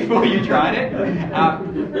before you tried it.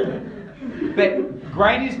 But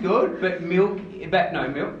grain is good,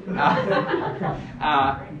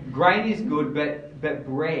 grain is good, but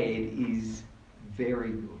bread is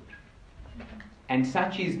very good. And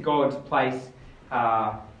such is God's place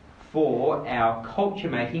for our culture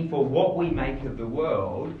making, for what we make of the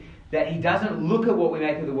world, that he doesn't look at what we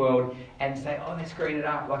make of the world and say, oh, they're screwing it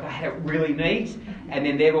up, like I had it really neat, and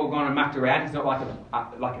then they've all gone and mucked around. He's not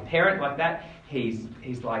like a parent like that. He's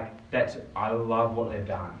like, I love what they've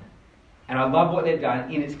done. And I love what they've done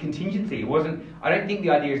in its contingency. I don't think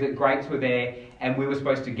the idea is that grapes were there and we were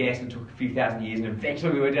supposed to guess, and it took a few thousand years, and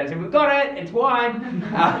eventually we went down and said, we've got it, it's wine.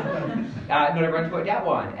 Not everyone's worked out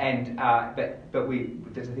wine. And but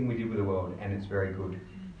that's the thing we did with the world, and it's very good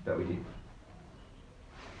that we did.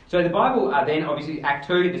 So the Bible then, obviously, Act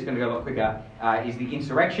 2, this is going to go a lot quicker, is the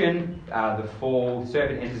insurrection, the fall, the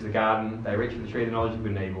serpent enters the garden, they reach for the tree of the knowledge of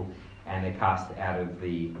good and evil, and they're cast out of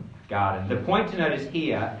the garden. The point to notice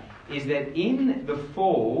here is that in the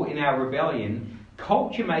fall, in our rebellion,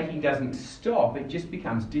 culture making doesn't stop, it just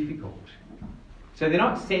becomes difficult. So they're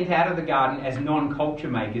not sent out of the garden as non-culture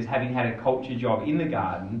makers, having had a culture job in the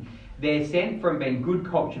garden. They're sent from being good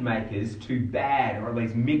culture makers to bad, or at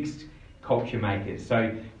least mixed culture makers.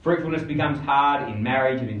 So fruitfulness becomes hard in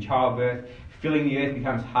marriage and in childbirth. Filling the earth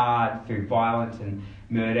becomes hard through violence and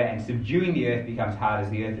murder, and subduing the earth becomes hard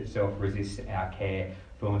as the earth itself resists our care,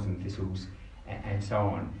 thorns and thistles, and so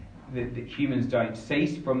on. The humans don't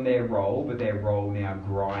cease from their role, but their role now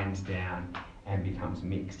grinds down and becomes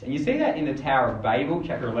mixed. And you see that in the Tower of Babel,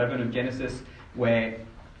 chapter 11 of Genesis, where,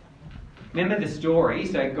 remember the story,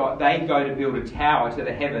 so they go to build a tower to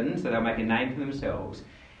the heavens, so they'll make a name for themselves.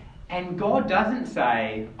 And God doesn't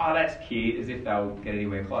say, oh, that's cute, as if they'll get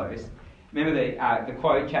anywhere close. Remember the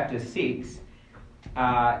quote, chapter 6,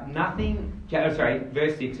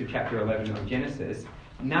 verse 6 of chapter 11 of Genesis,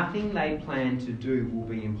 nothing they plan to do will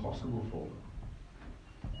be impossible for them.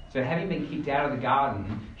 So having been kicked out of the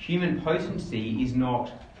garden, human potency is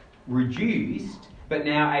not reduced, but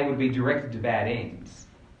now able to be directed to bad ends.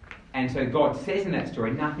 And so God says in that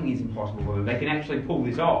story, nothing is impossible for them. They can actually pull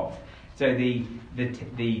this off. So the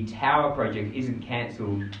tower project isn't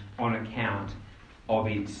cancelled on account of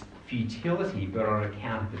its futility, but on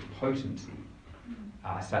account of its potency,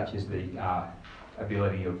 such as the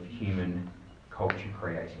ability of human culture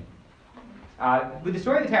creating. With the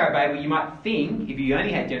story of the Tower of Babel, you might think, if you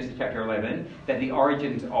only had Genesis chapter 11, that the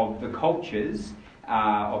origins of the cultures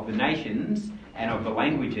of the nations and of the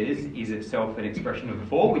languages is itself an expression of the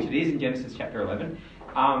fall, which it is in Genesis chapter 11.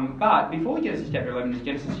 But before Genesis chapter 11 is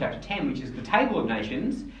Genesis chapter 10, which is the table of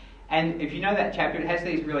nations. And if you know that chapter, it has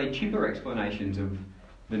these really chipper explanations of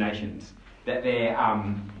the nations. That they're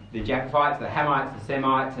the Japhethites, the Hamites, the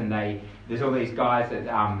Semites, and there's all these guys that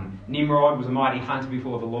Nimrod was a mighty hunter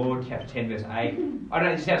before the Lord, chapter 10 verse 8. I don't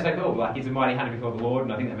know, it just sounds so cool. Like, he's a mighty hunter before the Lord,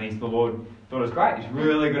 and I think that means the Lord thought it was great. He's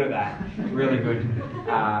really good at that. Really good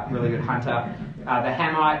hunter. The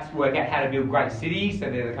Hamites work out how to build great cities, so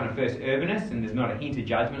they're the kind of first urbanists, and there's not a hint of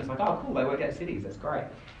judgment. It's like, oh cool, they work out cities, that's great.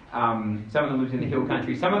 Some of them lived in the hill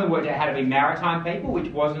country. Some of them worked out how to be maritime people,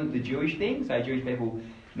 which wasn't the Jewish thing, so Jewish people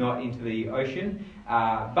not into the ocean.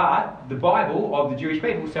 But the Bible of the Jewish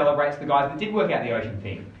people celebrates the guys that did work out the ocean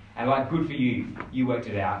thing. And like, good for you, you worked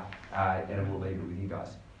it out, and we'll leave it with you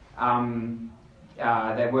guys.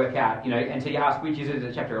 They work out, and so you ask, which is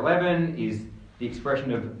it? Chapter 11 is the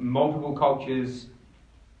expression of multiple cultures,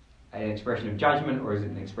 an expression of judgment, or is it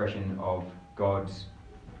an expression of God's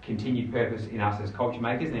continued purpose in us as culture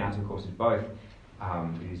makers? And the answer, of course, is both.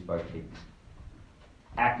 It is both things.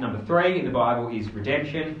 Act number 3 in the Bible is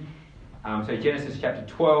redemption. So Genesis chapter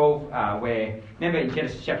 12, where, remember in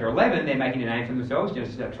Genesis chapter 11, they're making a name for themselves.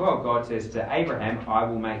 Genesis chapter 12, God says to Abraham, I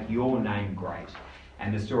will make your name great.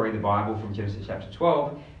 And the story of the Bible from Genesis chapter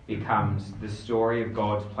 12 becomes the story of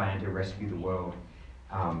God's plan to rescue the world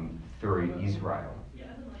through Israel.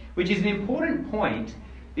 Which is an important point,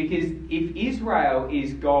 because if Israel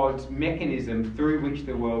is God's mechanism through which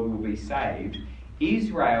the world will be saved,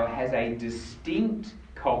 Israel has a distinct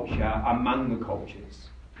culture among the cultures.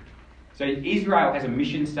 So Israel has a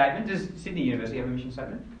mission statement. Does Sydney University have a mission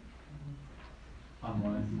statement?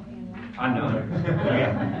 Unknown.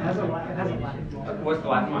 Okay. Has a Latin. What's the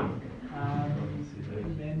Latin one?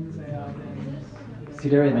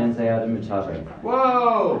 Sidere mens eadem mutato.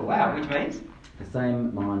 Whoa! Wow, which means? The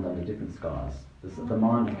same mind under different skies. The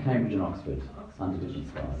mind of Cambridge and Oxford under different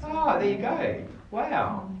skies. Oh, there you go.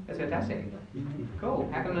 Wow, that's fantastic. Cool.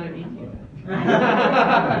 How come none of you knew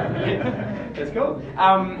that? That's cool.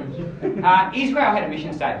 Israel had a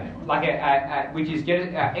mission statement, which is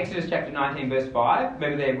Exodus chapter 19, verse 5.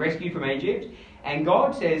 Remember, they're rescued from Egypt, and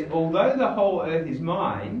God says, although the whole earth is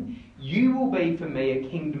mine, you will be for me a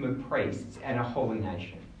kingdom of priests and a holy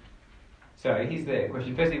nation. So here's the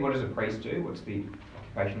question. Firstly, what does a priest do? What's the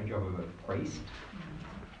occupational job of a priest?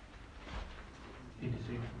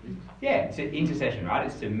 Yeah, it's an intercession, right?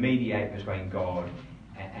 It's to mediate between God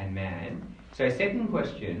and man. So second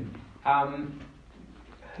question,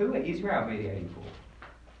 who are Israel mediating for?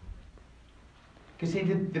 Because see,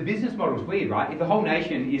 the business model is weird, right? If the whole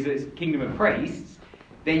nation is a kingdom of priests,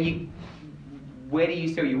 then where do you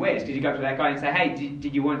sell your wares? Did you go up to that guy and say, hey,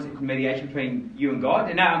 did you want mediation between you and God?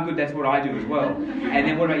 And no, I'm good, that's what I do as well. And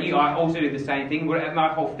then what about you? I also do the same thing.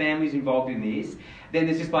 My whole family's involved in this. Then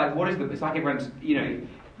there's just like, it's like everyone's,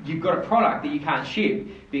 you've got a product that you can't ship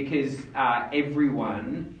because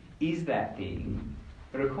everyone is that thing.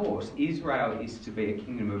 But of course, Israel is to be a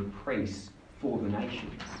kingdom of priests for the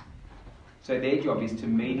nations. So their job is to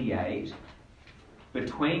mediate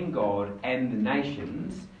between God and the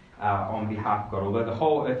nations on behalf of God. Although the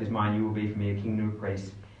whole earth is mine, you will be for me a kingdom of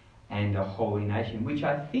priests and a holy nation, which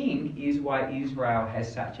I think is why Israel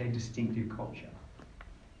has such a distinctive culture.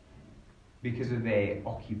 Because of their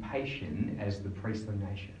occupation as the priestly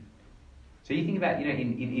nation. So you think about,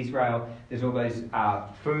 in Israel, there's all those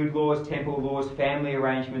food laws, temple laws, family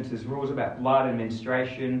arrangements, there's rules about blood and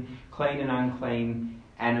menstruation, clean and unclean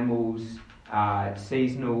animals,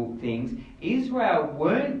 seasonal things. Israel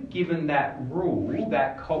weren't given that rule,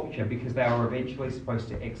 that culture, because they were eventually supposed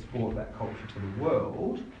to export that culture to the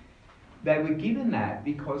world. They were given that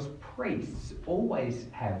because priests always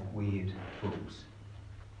have weird rules.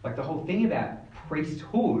 Like the whole thing about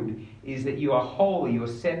priesthood is that you are holy, you're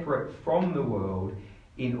separate from the world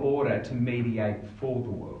in order to mediate for the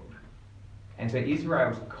world. And so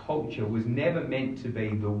Israel's culture was never meant to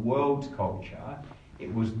be the world's culture.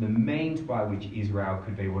 It was the means by which Israel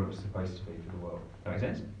could be what it was supposed to be for the world. That make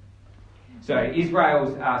sense? So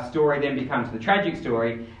Israel's story then becomes the tragic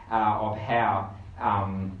story of how,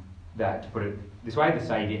 to put it this way, the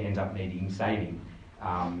Saviour ends up needing saving.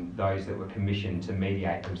 Those that were commissioned to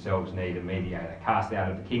mediate themselves need a mediator. Cast out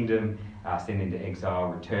of the kingdom, sent into exile,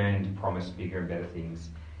 returned, promised bigger and better things,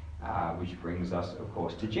 which brings us, of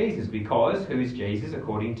course, to Jesus. Because who is Jesus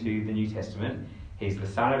according to the New Testament? He's the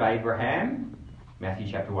son of Abraham, Matthew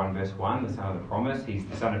chapter 1 verse 1, the son of the promise. He's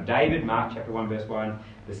the son of David, Mark chapter 1 verse 1,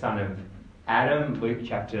 the son of Adam, Luke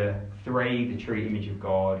chapter 3, the true image of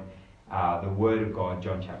God, the word of God,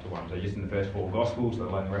 John chapter 1. So just in the first 4 Gospels, let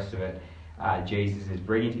alone the rest of it. Jesus is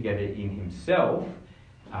bringing together in himself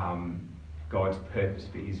God's purpose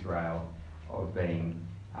for Israel of being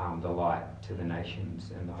the light to the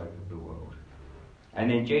nations and the hope of the world. And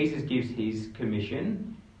then Jesus gives his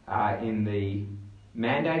commission in the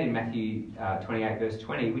mandate in Matthew 28 verse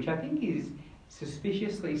 20, which I think is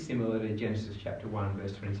suspiciously similar to Genesis chapter 1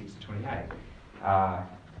 verse 26 to 28.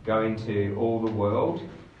 Go into all the world,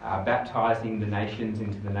 baptizing the nations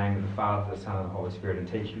into the name of the Father, the Son, and the Holy Spirit, and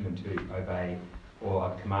teaching them to obey all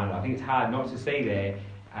I've commanded. I think it's hard not to see there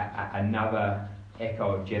another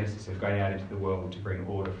echo of Genesis of going out into the world to bring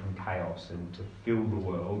order from chaos and to fill the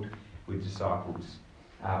world with disciples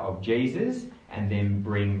of Jesus, and then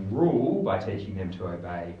bring rule by teaching them to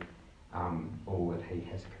obey all that he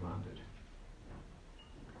has commanded.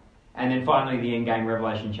 And then finally, the end game,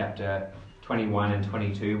 Revelation chapter 21 and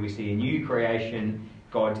 22, we see a new creation,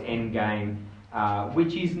 God's end game,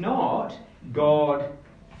 which is not God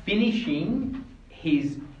finishing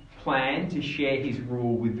his plan to share his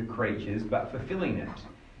rule with the creatures, but fulfilling it.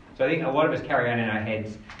 So I think a lot of us carry on in our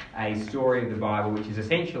heads a story of the Bible, which is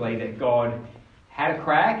essentially that God had a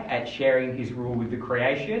crack at sharing his rule with the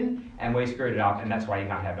creation, and we screwed it up, and that's why you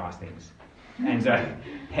can't have nice things. And so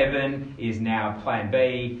heaven is now plan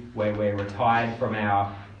B, where we're retired from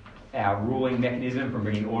our ruling mechanism, from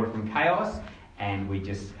bringing order from chaos, and we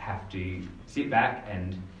just have to sit back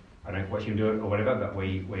and, I don't know, watch him do it or whatever, but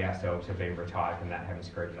we ourselves have been retired from that, having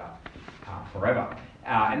screwed it up forever.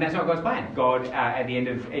 And that's not God's plan. God, at the end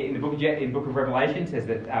of in the book of Revelation, says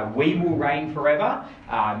that we will reign forever,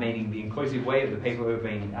 meaning the inclusive we of the people who have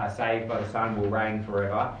been saved by the Son will reign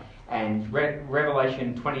forever. And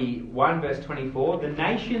Revelation 21 verse 24, the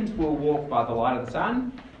nations will walk by the light of the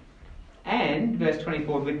sun. And verse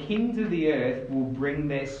 24, the kings of the earth will bring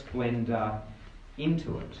their splendour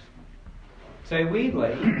into it. So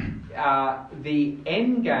weirdly, the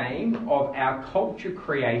end game of our culture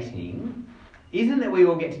creating isn't that we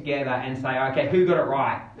all get together and say, okay, who got it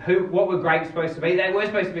right? What were grapes supposed to be? They were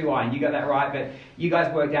supposed to be wine. You got that right, but you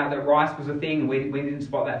guys worked out that rice was a thing, and we didn't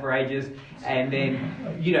spot that for ages. And then,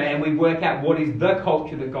 and we work out what is the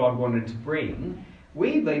culture that God wanted to bring.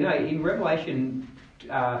 Weirdly, no, in Revelation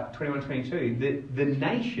 21-22, the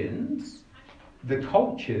nations, the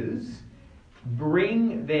cultures,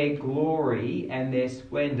 bring their glory and their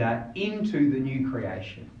splendour into the new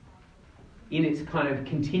creation. In its kind of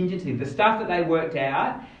contingency. The stuff that they worked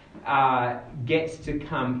out gets to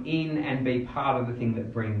come in and be part of the thing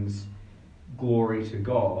that brings glory to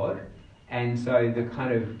God. And so the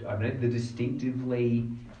kind of, the distinctively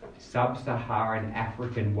sub-Saharan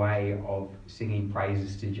African way of singing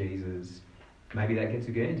praises to Jesus, maybe that gets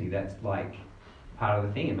a Guernsey. That's like part of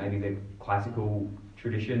the thing. And maybe the classical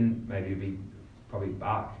tradition, maybe it'd be probably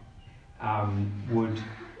Bach, would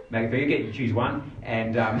make it, you get to choose one,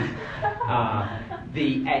 and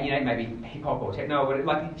maybe hip hop or techno, but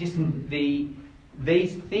like just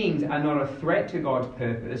these things are not a threat to God's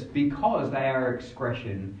purpose because they are an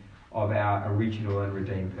expression of our original and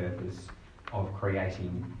redeemed purpose of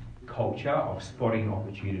creating culture, of spotting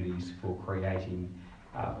opportunities for creating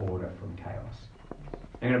order from chaos.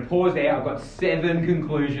 I'm going to pause there. I've got 7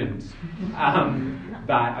 conclusions,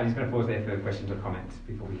 but I'm just going to pause there for questions or comments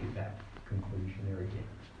before we hit that conclusion there again.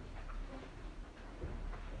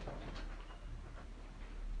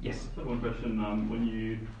 Yes. So one question. When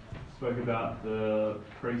you spoke about the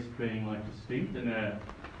priests being like distinct and their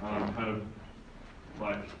kind of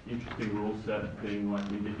like interesting rule set being like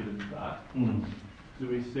indicative of that, do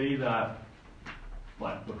we see that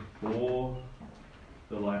like before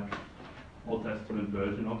the like Old Testament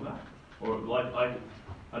version of that, or like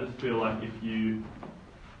I just feel like if you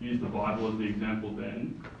use the Bible as the example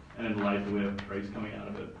then, and then later we have priests coming out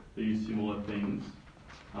of it, they use similar things.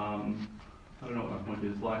 I don't know what my point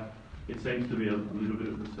is. Like, it seems to be a little bit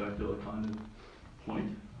of a circular kind of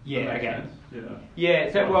point. Yeah, okay. Yeah.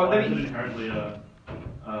 Yeah, so, well, let me... inherently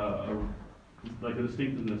like a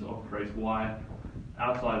distinctiveness of priests, why,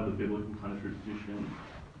 outside of the biblical kind of tradition,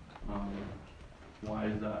 why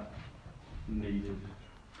is that needed?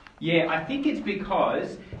 Yeah, I think it's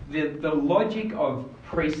because the logic of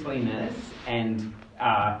priestliness and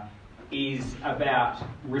is about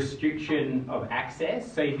restriction of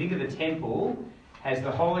access. So you think of the temple as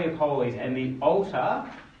the Holy of Holies and the altar,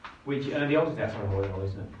 which the altar's outside the Holy of Holies,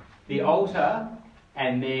 isn't it? The altar,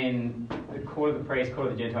 and then the court of the priests, court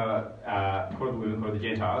of the Gentile, court of the women, court of the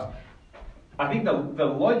Gentiles. I think the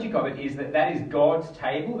logic of it is that is God's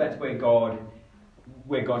table. That's where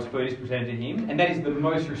God's food is presented to him, and that is the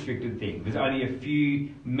most restricted thing. There's only a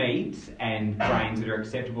few meats and grains that are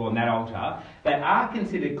acceptable on that altar that are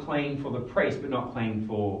considered clean for the priest, but not clean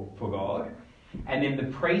for God. And then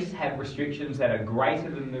the priests have restrictions that are greater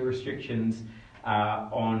than the restrictions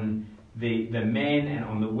on the men and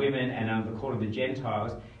on the women and on the court of the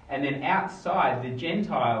Gentiles. And then outside, the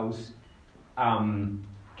Gentiles can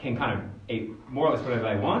kind of eat more or less whatever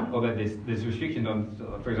they want, although there's restrictions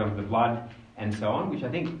on, for example, the blood and so on, which I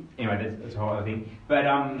think, anyway, that's a whole other thing. But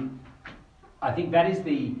I think that's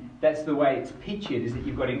the way it's pictured, is that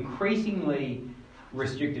you've got increasingly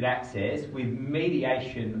restricted access with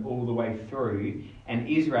mediation all the way through, and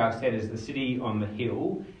Israel set as the city on the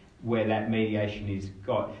hill where that mediation is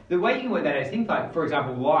got. The way you can work that out is things like, for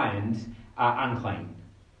example, lions are unclean.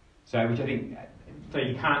 So, which I think, so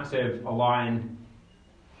you can't serve a lion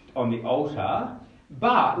on the altar,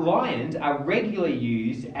 but lions are regularly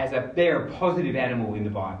used as they're a positive animal in the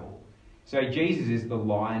Bible. So Jesus is the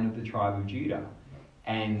Lion of the tribe of Judah,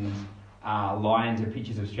 and lions are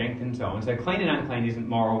pictures of strength and so on. So clean and unclean isn't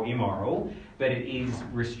moral, immoral, but it is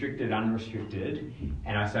restricted, unrestricted,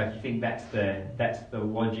 and I think that's the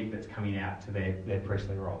logic that's coming out to their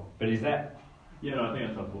priestly role. But is that? Yeah, no, I think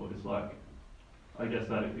that's helpful. It's like, I guess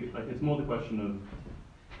that it's more the question of,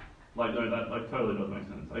 like, no, that like totally does make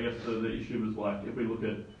sense. I guess the issue was like, if we look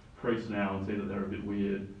at priests now and see that they're a bit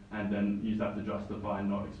weird, and then use that to justify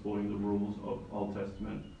not exploiting the rules of Old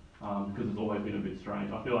Testament, because it's always been a bit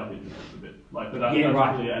strange. I feel like it just is a bit like, but that's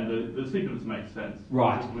right. clear, and the sequence makes sense,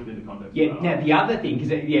 right, just within the context. Yeah. Now the other thing,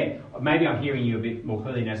 because maybe I'm hearing you a bit more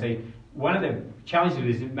clearly now. So one of the challenges of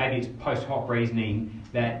this is maybe it's post hoc reasoning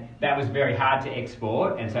that was very hard to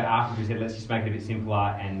export, and so after we said let's just make it a bit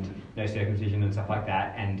simpler and no circumcision and stuff like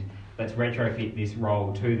that, and let's retrofit this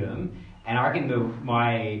role to them. And I reckon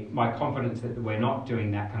my confidence that we're not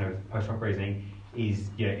doing that kind of post hoc reasoning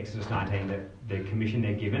is Exodus 19, that the commission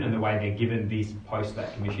they're given and the way they're given this post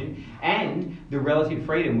that commission, and the relative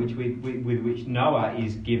freedom with which Noah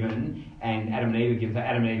is given, and Adam and Eve are given. So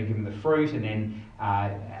Adam and Eve are given the fruit, and then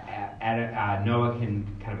Noah can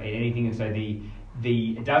kind of eat anything, and so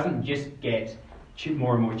it doesn't just get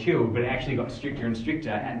more and more chilled, but it actually got stricter and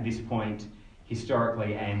stricter at this point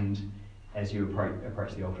historically, and as you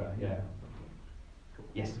approach the altar. Yeah.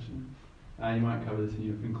 Yes. You might cover this in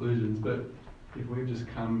your conclusions, but if we've just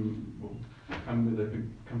come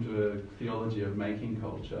to a theology of making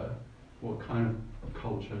culture, what kind of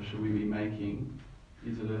culture should we be making?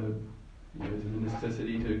 Is it a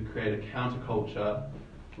necessity to create a counterculture,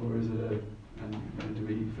 or is it do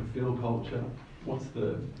we fulfill culture? What's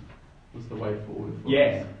the way forward for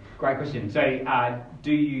us? Great question. So,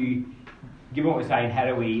 given what we're saying, how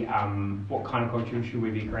do we? What kind of culture should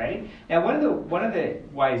we be creating? Now, one of the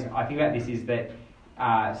ways I think about this is that.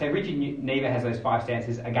 So Richard Niebuhr has those 5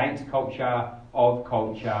 stances: against culture, of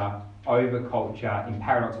culture, over culture, in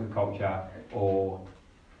paradox with culture, or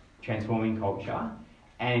transforming culture.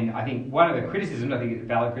 And I think one of the criticisms, I think it's a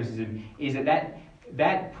valid criticism, is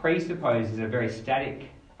that presupposes a very static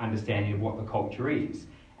understanding of what the culture is.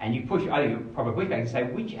 And you I think you probably push back and say,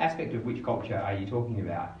 which aspect of which culture are you talking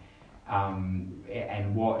about?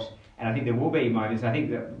 And what? And I think there will be moments, I think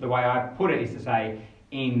that the way I put it is to say,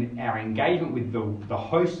 in our engagement with the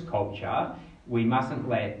host culture, we mustn't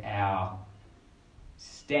let our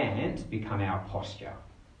stance become our posture.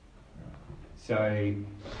 So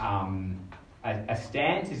a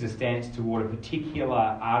stance is a stance toward a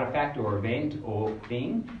particular artifact or event or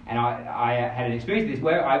thing. And I had an experience of this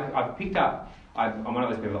where I've picked up, I'm one of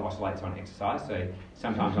those people that oscillates on exercise, so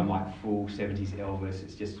sometimes I'm like full 70s Elvis,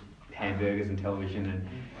 it's just hamburgers and television and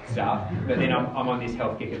stuff, but then I'm on this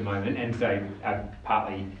health kick at the moment, and so I'm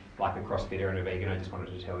partly like a CrossFitter and a vegan. I just wanted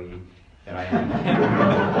to tell you that I am.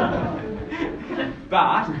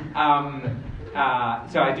 But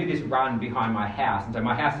so I do this run behind my house, and so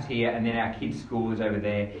my house is here, and then our kids' school is over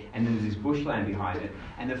there, and then there's this bushland behind it.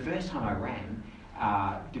 And the first time I ran,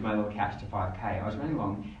 did my little couch to 5k, I was running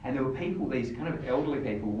along, and there were people, these kind of elderly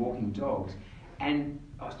people walking dogs, and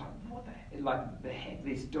I was like, the heck,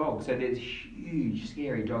 this dog. So there's huge,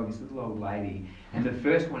 scary dog, this little old lady, and the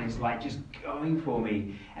first one is like just going for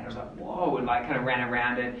me, and I was like, whoa, and like kind of ran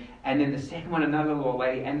around it, and then the second one, another little old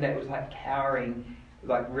lady, and that was like cowering,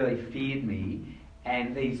 like really feared me,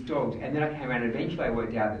 and these dogs, and then I came around, and eventually I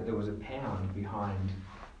worked out that there was a pound behind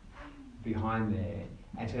there,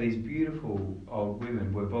 and so these beautiful old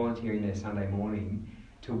women were volunteering their Sunday morning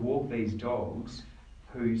to walk these dogs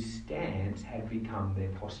whose stance had become their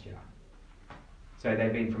posture. So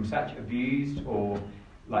they've been from such abused or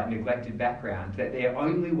like neglected backgrounds that their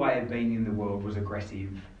only way of being in the world was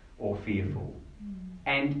aggressive or fearful.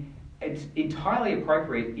 And it's entirely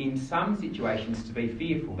appropriate in some situations to be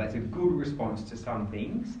fearful. That's a good response to some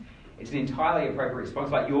things. It's an entirely appropriate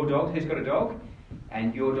response. Like your dog, who's got a dog?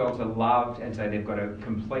 and your dogs are loved, and so they've got a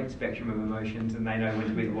complete spectrum of emotions, and they know when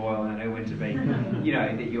to be loyal, and they know when to be,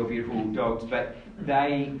 that you're beautiful dogs, but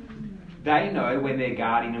they know when they're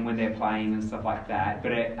guarding and when they're playing and stuff like that.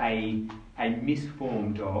 But a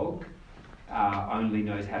misformed dog only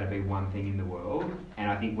knows how to be one thing in the world, and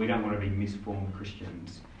I think we don't want to be misformed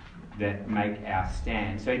Christians that make our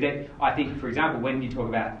stand. So that I think, for example, when you talk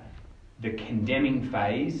about the condemning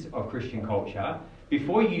phase of Christian culture,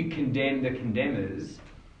 before you condemn the condemners,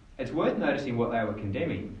 it's worth noticing what they were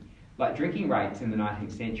condemning. Like drinking rates in the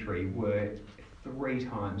 19th century were 3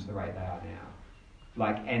 times the rate they are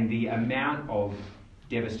now. And the amount of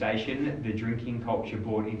devastation the drinking culture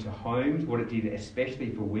brought into homes, what it did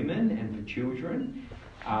especially for women and for children,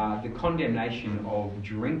 the condemnation of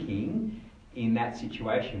drinking in that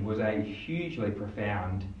situation was a hugely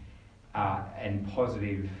profound and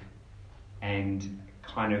positive and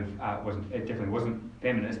kind of it definitely wasn't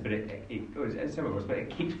feminist, but it was, some of it was, but it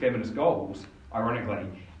kicked feminist goals, ironically,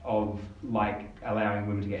 of allowing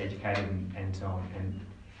women to get educated and so on, and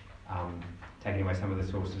taking away some of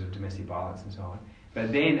the sources of domestic violence and so on.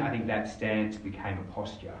 But then I think that stance became a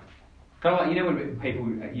posture. Kind of like, when people,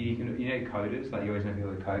 coders, you always know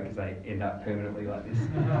people who code because they end up permanently like this.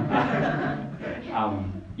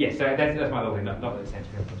 So that's my little end up, not that it stands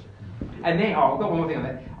for a posture. And then, I've got one more thing on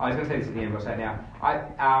that. I was going to say this at the end, but I'll say it now.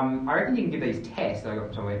 I reckon you can give these tests that I got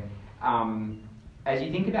from somewhere. As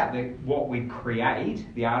you think about what we create,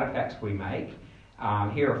 the artefacts we make,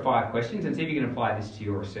 here are 5 questions, and see if you can apply this to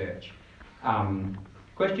your research.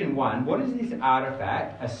 Question 1, what does this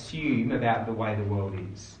artefact assume about the way the world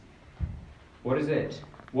is? What is it?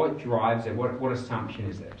 What drives it? What assumption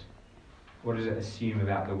is it? What does it assume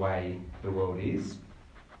about the way the world is?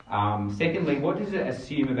 Secondly, what does it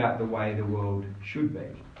assume about the way the world should be?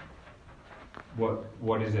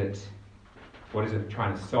 What is it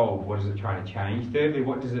trying to solve? What is it trying to change? Thirdly,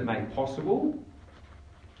 what does it make possible?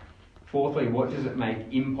 Fourthly, what does it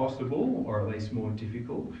make impossible, or at least more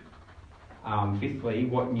difficult? Fifthly,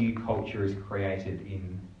 what new culture is created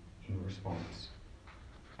in response?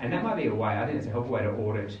 And that might be a way, I think it's a helpful way to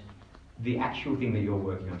audit the actual thing that you're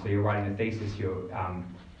working on. So you're writing a thesis, you're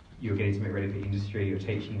getting something ready for industry, you're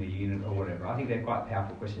teaching the unit or whatever. I think they're quite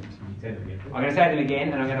powerful questions. I'm going to say them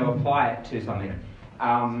again, and I'm going to apply it to something.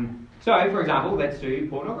 So, for example, let's do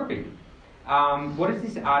pornography. What does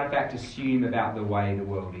this artefact assume about the way the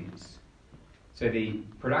world is? So the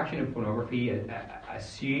production of pornography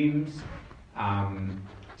assumes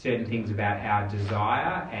certain things about our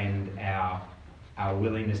desire and our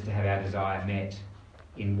willingness to have our desire met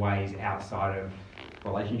in ways outside of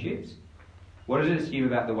relationships. What does it assume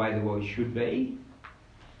about the way the world should be?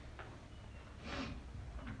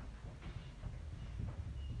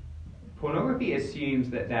 Pornography assumes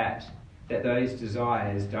that those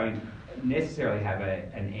desires don't necessarily have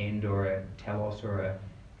an end or a telos or a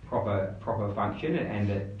proper function, and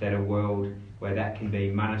that a world where that can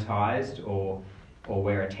be monetized or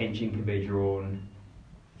where attention can be drawn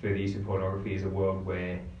through the use of pornography is a world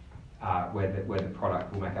where the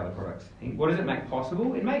product will make other products think. What does it make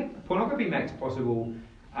possible? Pornography makes possible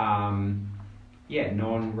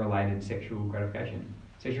non-related sexual gratification.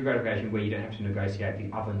 Sexual gratification where you don't have to negotiate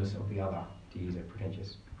the otherness of the other, to use a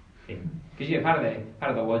pretentious thing. Because part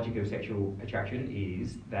of the logic of sexual attraction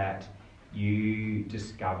is that you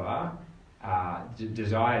discover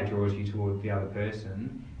desire draws you toward the other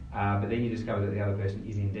person, but then you discover that the other person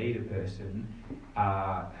is indeed a person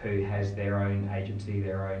who has their own agency,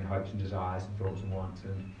 their own hopes and desires and thoughts and wants,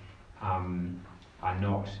 and are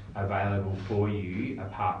not available for you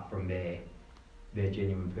apart from their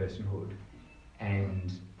genuine personhood.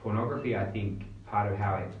 And pornography, I think, part of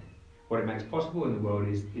what it makes possible in the world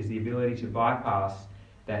is the ability to bypass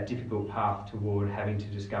that difficult path toward having to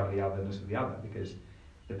discover the otherness of the other, because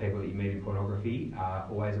the people that you meet in pornography are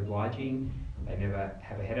always obliging, they never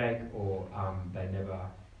have a headache, or they never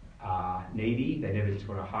are needy, they never just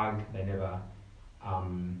want a hug, they're never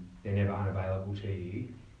unavailable to you,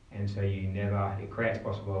 and so it creates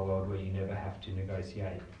possible a world where you never have to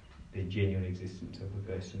negotiate the genuine existence of the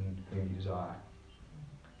person whom you desire.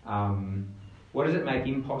 What does it make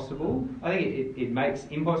impossible? I think it makes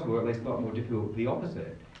impossible, or at least a lot more difficult, the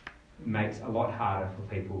opposite. It makes a lot harder for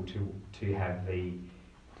people to have the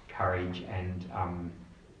courage and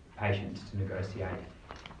patience to negotiate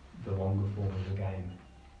the longer form of the game,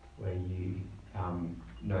 where you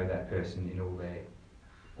know that person in all their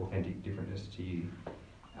authentic differentness to you,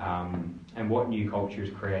 and what new culture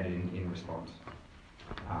is created in response.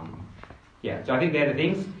 So I think they're the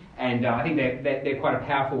things, and I think they're quite a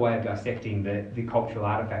powerful way of dissecting the cultural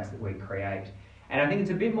artefacts that we create. And I think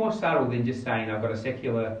it's a bit more subtle than just saying I've got a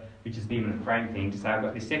secular which is the imminent frame thing, to say I've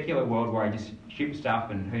got this secular world where I just ship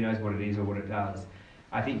stuff and who knows what it is or what it does.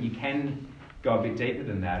 I think you can go a bit deeper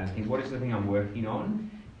than that and think, what is the thing I'm working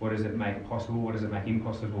on? What does it make possible? What does it make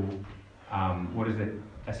impossible? What does it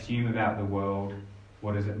assume about the world?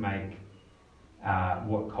 What does it make,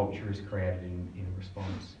 what culture is created in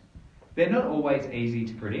response? They're not always easy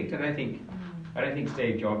to predict. I don't think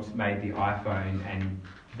Steve Jobs made the iPhone and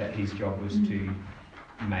that his job was to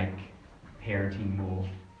make parenting more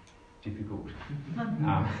difficult.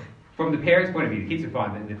 From the parents' point of view, the kids are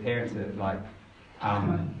fine, but the parents are like,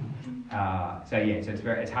 so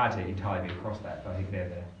it's hard to entirely be across that, but I think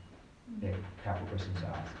they're powerful questions to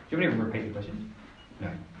ask. Do you want me to repeat the question? No,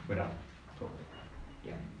 we're done. Cool.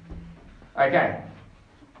 Yeah. Okay.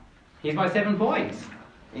 Here's my 7 points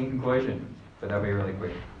in conclusion, but they'll be really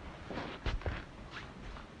quick.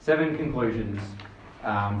 7 conclusions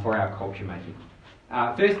for our culture making.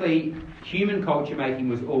 Firstly, human culture making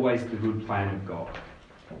was always the good plan of God.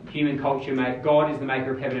 God is the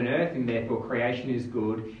maker of heaven and earth, and therefore creation is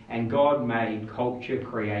good, and God made culture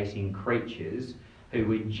creating creatures who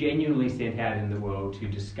were genuinely sent out in the world to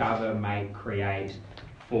discover, make, create,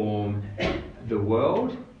 form the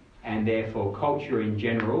world, and therefore culture in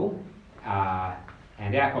general,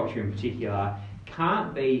 and our culture in particular,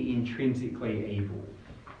 can't be intrinsically evil.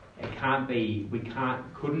 It can't be,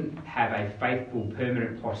 couldn't have a faithful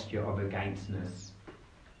permanent posture of againstness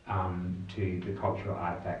to the cultural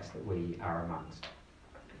artefacts that we are amongst.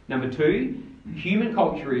 Number 2, human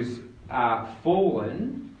culture is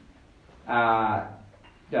fallen.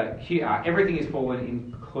 Everything is fallen,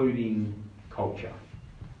 including culture.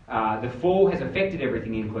 The fall has affected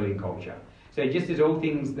everything, including culture. So just as all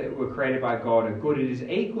things that were created by God are good, it is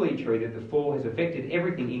equally true that the fall has affected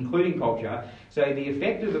everything, including culture. So the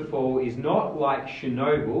effect of the fall is not like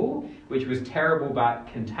Chernobyl, which was terrible but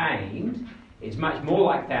contained. It's much more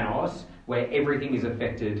like Thanos, where everything is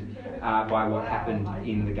affected by what happened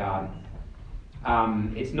in the garden.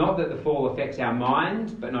 It's not that the fall affects our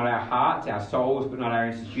minds, but not our hearts, our souls, but not our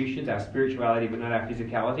institutions, our spirituality, but not our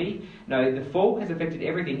physicality. No, the fall has affected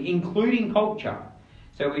everything, including culture.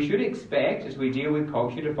 So we should expect, as we deal with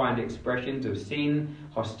culture, to find expressions of sin,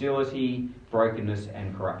 hostility, brokenness,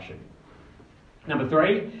 and corruption. Number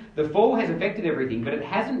 3, the fall has affected everything, but it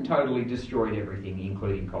hasn't totally destroyed everything,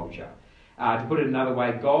 including culture. To put it another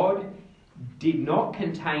way, God did not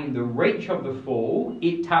contain the reach of the fall.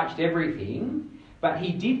 It touched everything, but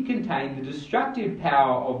he did contain the destructive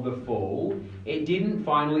power of the fall. It didn't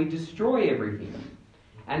finally destroy everything.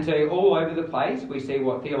 And so all over the place, we see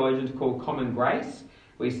what theologians call common grace.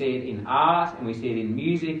 We see it in art, and we see it in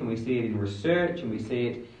music, and we see it in research, and we see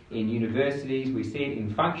it in universities. We see it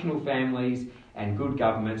in functional families and good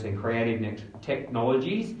governments and creative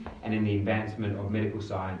technologies, and in the advancement of medical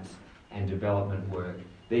science and development work.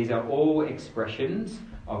 These are all expressions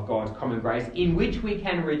of God's common grace in which we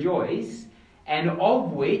can rejoice, and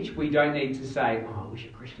of which we don't need to say, oh, I wish a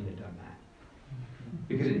Christian had done that.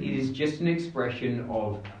 Because it is just an expression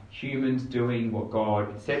of humans doing what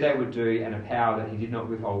God said they would do, and a power that he did not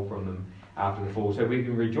withhold from them after the fall. So we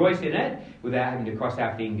can rejoice in it without having to cross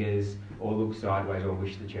our fingers or look sideways or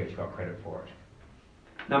wish the church got credit for it.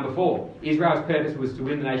 Number 4, Israel's purpose was to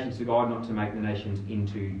win the nations to God, not to make the nations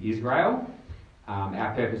into Israel.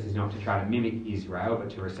 Our purpose is not to try to mimic Israel, but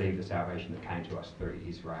to receive the salvation that came to us through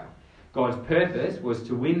Israel. God's purpose was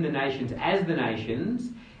to win the nations as the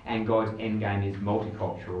nations, and God's endgame is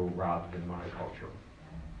multicultural rather than monocultural.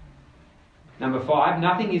 Number 5,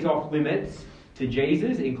 nothing is off limits to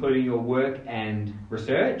Jesus, including your work and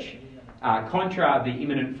research. Contra the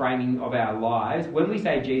imminent framing of our lives, when we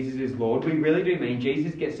say Jesus is Lord, we really do mean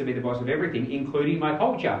Jesus gets to be the boss of everything, including my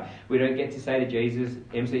culture. We don't get to say to Jesus,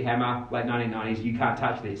 MC Hammer, late 1990s, you can't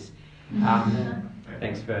touch this.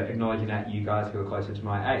 Thanks for acknowledging that, you guys who are closer to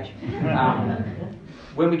my age.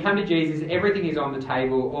 When we come to Jesus, everything is on the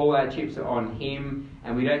table, all our chips are on him,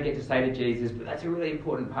 and we don't get to say to Jesus, but that's a really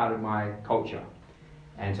important part of my culture.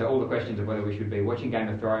 And so all the questions of whether we should be watching Game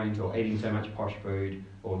of Thrones or eating so much posh food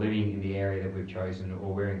or living in the area that we've chosen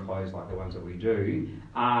or wearing clothes like the ones that we do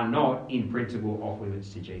are not in principle off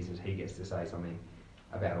limits to Jesus. He gets to say something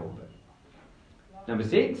about all of it. Number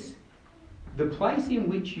 6, the place in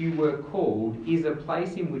which you were called is a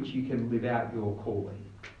place in which you can live out your calling.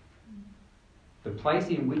 The place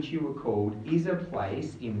in which you were called is a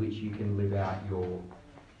place in which you can live out your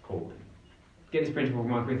calling. get this principle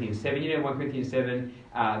from 1 Corinthians 7. You know, 1 Corinthians 7,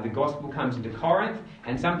 the gospel comes into Corinth,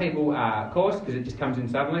 and some people, of course, because it just comes in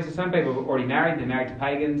suddenly, so some people have already married, they're married to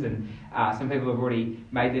pagans, and some people have already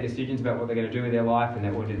made their decisions about what they're going to do with their life, and they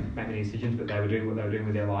didn't make many decisions, but they were doing what they were doing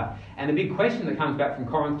with their life. And the big question that comes back from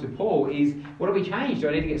Corinth to Paul is, what do we change? Do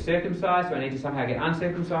I need to get circumcised? Do I need to somehow get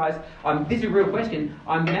uncircumcised? This is a real question.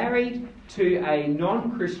 I'm married to a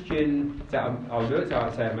non-Christian, so I'll do it, so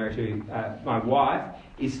I'd say I'm married to my wife,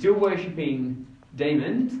 is still worshipping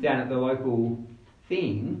demons down at the local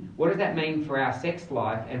thing. What does that mean for our sex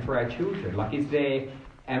life and for our children? Like,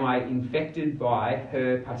 am I infected by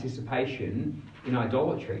her participation in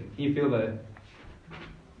idolatry? Can you feel the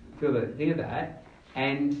thing of that?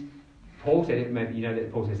 And Paul said it. Maybe you know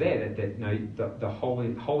that Paul says there that no, the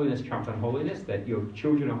holiness trumps unholiness. That your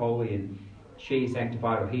children are holy and she is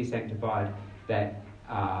sanctified or he is sanctified. That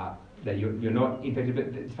you're not infected. But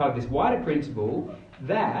it's part of this wider principle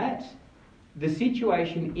that the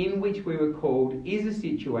situation in which we were called is a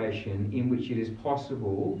situation in which it is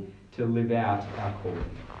possible to live out our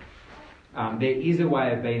calling. There is a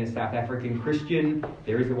way of being a South African Christian,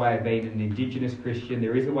 there is a way of being an Indigenous Christian,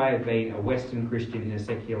 there is a way of being a Western Christian in a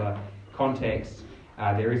secular context,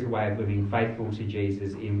 there is a way of living faithful to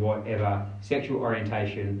Jesus in whatever sexual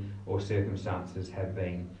orientation or circumstances have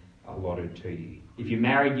been allotted to you. If you're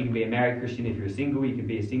married, you can be a married Christian. If you're single, you can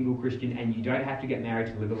be a single Christian, and you don't have to get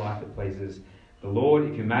married to live a life that pleases the Lord.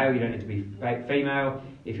 If you're male, you don't need to be female.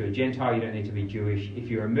 If you're a Gentile, you don't need to be Jewish. If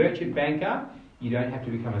you're a merchant banker, you don't have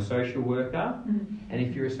to become a social worker. And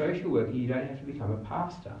if you're a social worker, you don't have to become a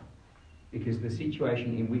pastor, because the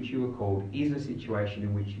situation in which you are called is a situation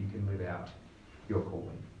in which you can live out your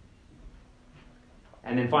calling.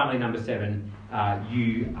 And then finally, number 7,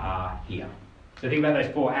 you are here. So think about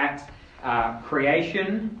those 4 acts.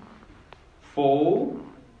 Creation, fall,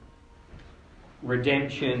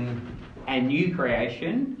 redemption, and new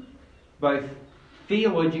creation. Both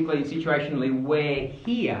theologically and situationally, we're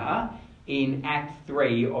here in Act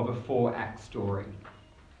 3 of a 4-act story.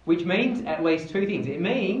 Which means at least 2 things. It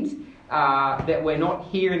means that we're not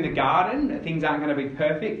here in the garden, that things aren't going to be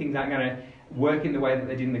perfect, things aren't going to work in the way that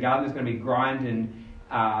they did in the garden. There's going to be grind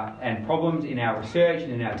and problems in our research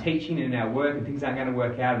and in our teaching and in our work, and things aren't going to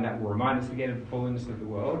work out, and that will remind us again of the fallenness of the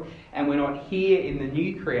world. And we're not here in the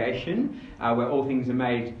new creation, where all things are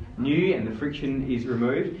made new and the friction is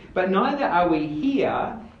removed. But neither are we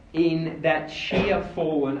here in that sheer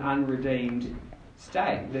fallen, unredeemed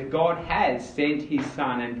state. That God has sent His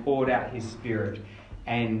Son and poured out His Spirit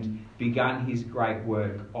and begun His great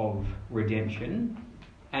work of redemption.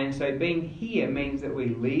 And so being here means that we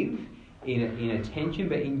live in a tension,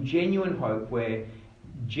 but in genuine hope, where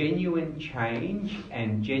genuine change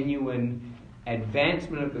and genuine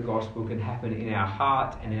advancement of the gospel can happen in our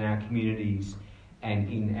heart and in our communities and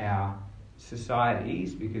in our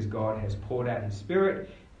societies, because God has poured out His Spirit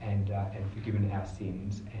and forgiven our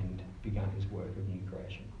sins and begun His work of new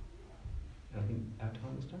creation. And I think our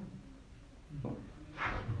time is done.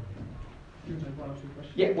 Do you want to take 1 or 2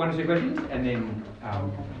 questions? Yeah, 1 or 2 questions, and then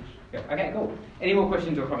go. Okay, cool. Any more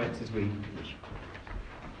questions or comments as we finish?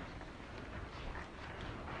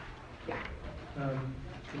 Yeah.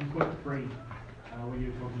 In point 3, when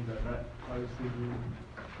you were talking about that, I was thinking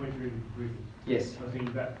point 3 with Yes. I was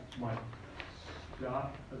thinking that might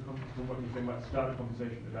start from what you said, might start a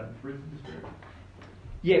conversation about the fruit of the Spirit.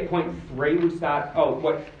 Yeah, point 3 would start. Oh,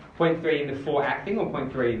 what? Point 3 in the 4-act thing, or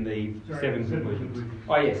point 3 in the 7 conclusions?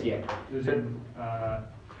 Oh, yes, yeah.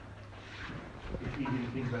 If you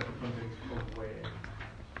think about the context of where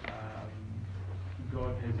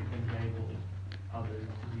God has enabled others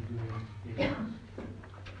to be doing things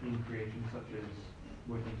in creation, such as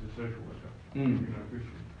working as a social worker, you're not a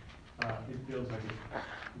Christian, it feels like it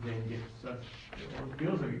then gets such, or it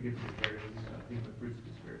feels like it gets to the area where you start thinking of the fruits of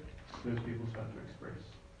the Spirit. Those people start to express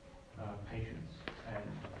patience and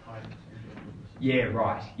kindness and gentleness. Yeah,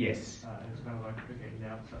 right, yes. And it's kind of like, okay,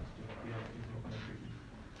 now it starts to feel like it's not tricky.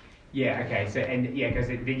 Yeah, okay, so, and yeah, because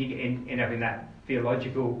then you end up in that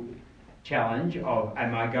theological challenge of,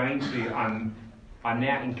 I'm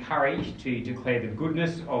now encouraged to declare the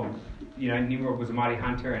goodness of, Nimrod was a mighty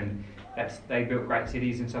hunter, and they built great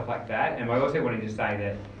cities and stuff like that. And I also wanted to say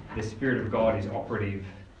that the Spirit of God is operative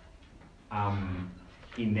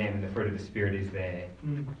in them, and the fruit of the Spirit is there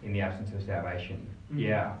in the absence of salvation.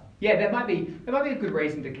 Yeah, that might be a good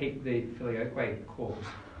reason to keep the filioque clause,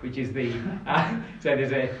 which is the so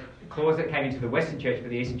there's a clause that came into the Western Church, but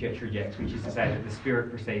the Eastern Church rejects, which is to say that the Spirit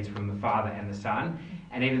proceeds from the Father and the Son.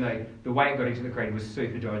 And even though the way it got into the Creed was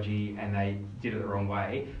super dodgy and they did it the wrong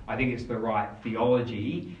way, I think it's the right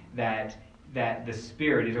theology that that the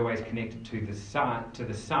Spirit is always connected to the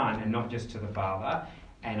Son, and not just to the Father.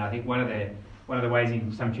 And I think one of the ways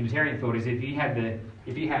in some Trinitarian thought is if you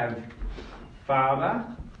have Father,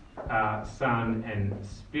 Son, and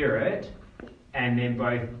Spirit, and then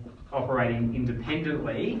both operating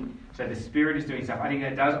independently, so the Spirit is doing stuff. I think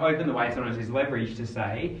that does open the way. Sometimes there's leverage to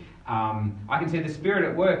say, I can see the Spirit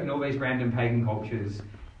at work in all these random pagan cultures,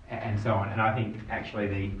 and so on. And I think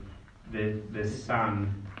actually the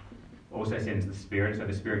Son also sends the Spirit, so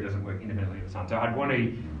the Spirit doesn't work independently of the Son. So I'd want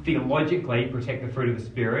to theologically protect the fruit of the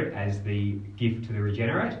Spirit as the gift to the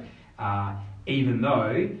regenerate, even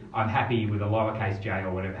though I'm happy with a lowercase j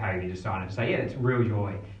or whatever, however you decide to say, yeah, it's real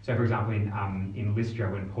joy. So for example, in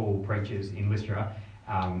Lystra, when Paul preaches in Lystra,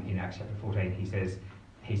 in Acts chapter 14,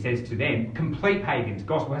 he says to them, complete pagans,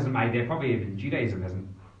 gospel hasn't made there, probably even Judaism hasn't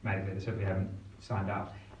made it there, they certainly haven't signed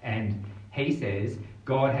up. And he says,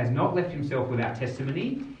 God has not left himself without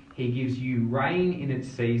testimony. He gives you rain in its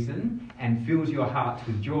season and fills your hearts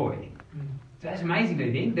with joy. So that's amazing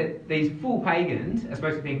to think that these full pagans are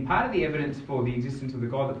supposed to think part of the evidence for the existence of the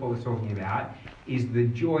God that Paul was talking about is the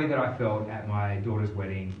joy that I felt at my daughter's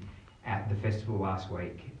wedding, at the festival last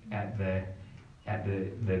week, at the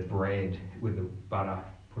bread with the butter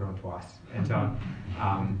put on twice, and so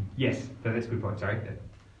on. Yes, so that's a good point. Sorry, that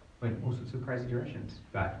went all sorts of crazy directions,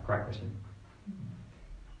 but great question.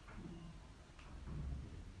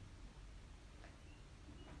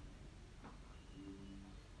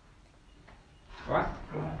 All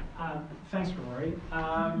right. Thanks, Rory.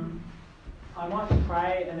 I might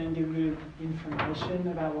pray and then give you information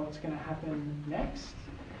about what's going to happen next.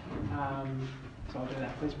 So I'll do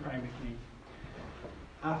that. Please pray with me.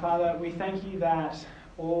 Our Father, we thank you that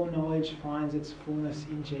all knowledge finds its fullness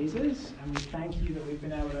in Jesus, and we thank you that we've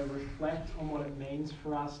been able to reflect on what it means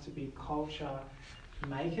for us to be culture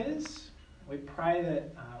makers. We pray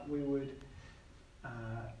that we would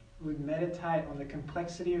meditate on the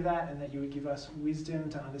complexity of that, and that you would give us wisdom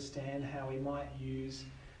to understand how we might use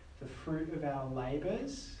the fruit of our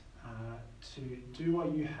labours to do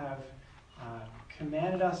what you have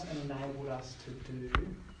commanded us and enabled us to do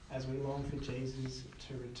as we long for Jesus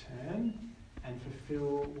to return and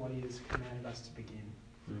fulfil what he has commanded us to begin.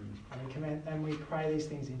 And we pray these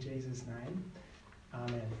things in Jesus' name.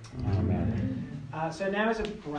 Amen. Amen. So now is a break.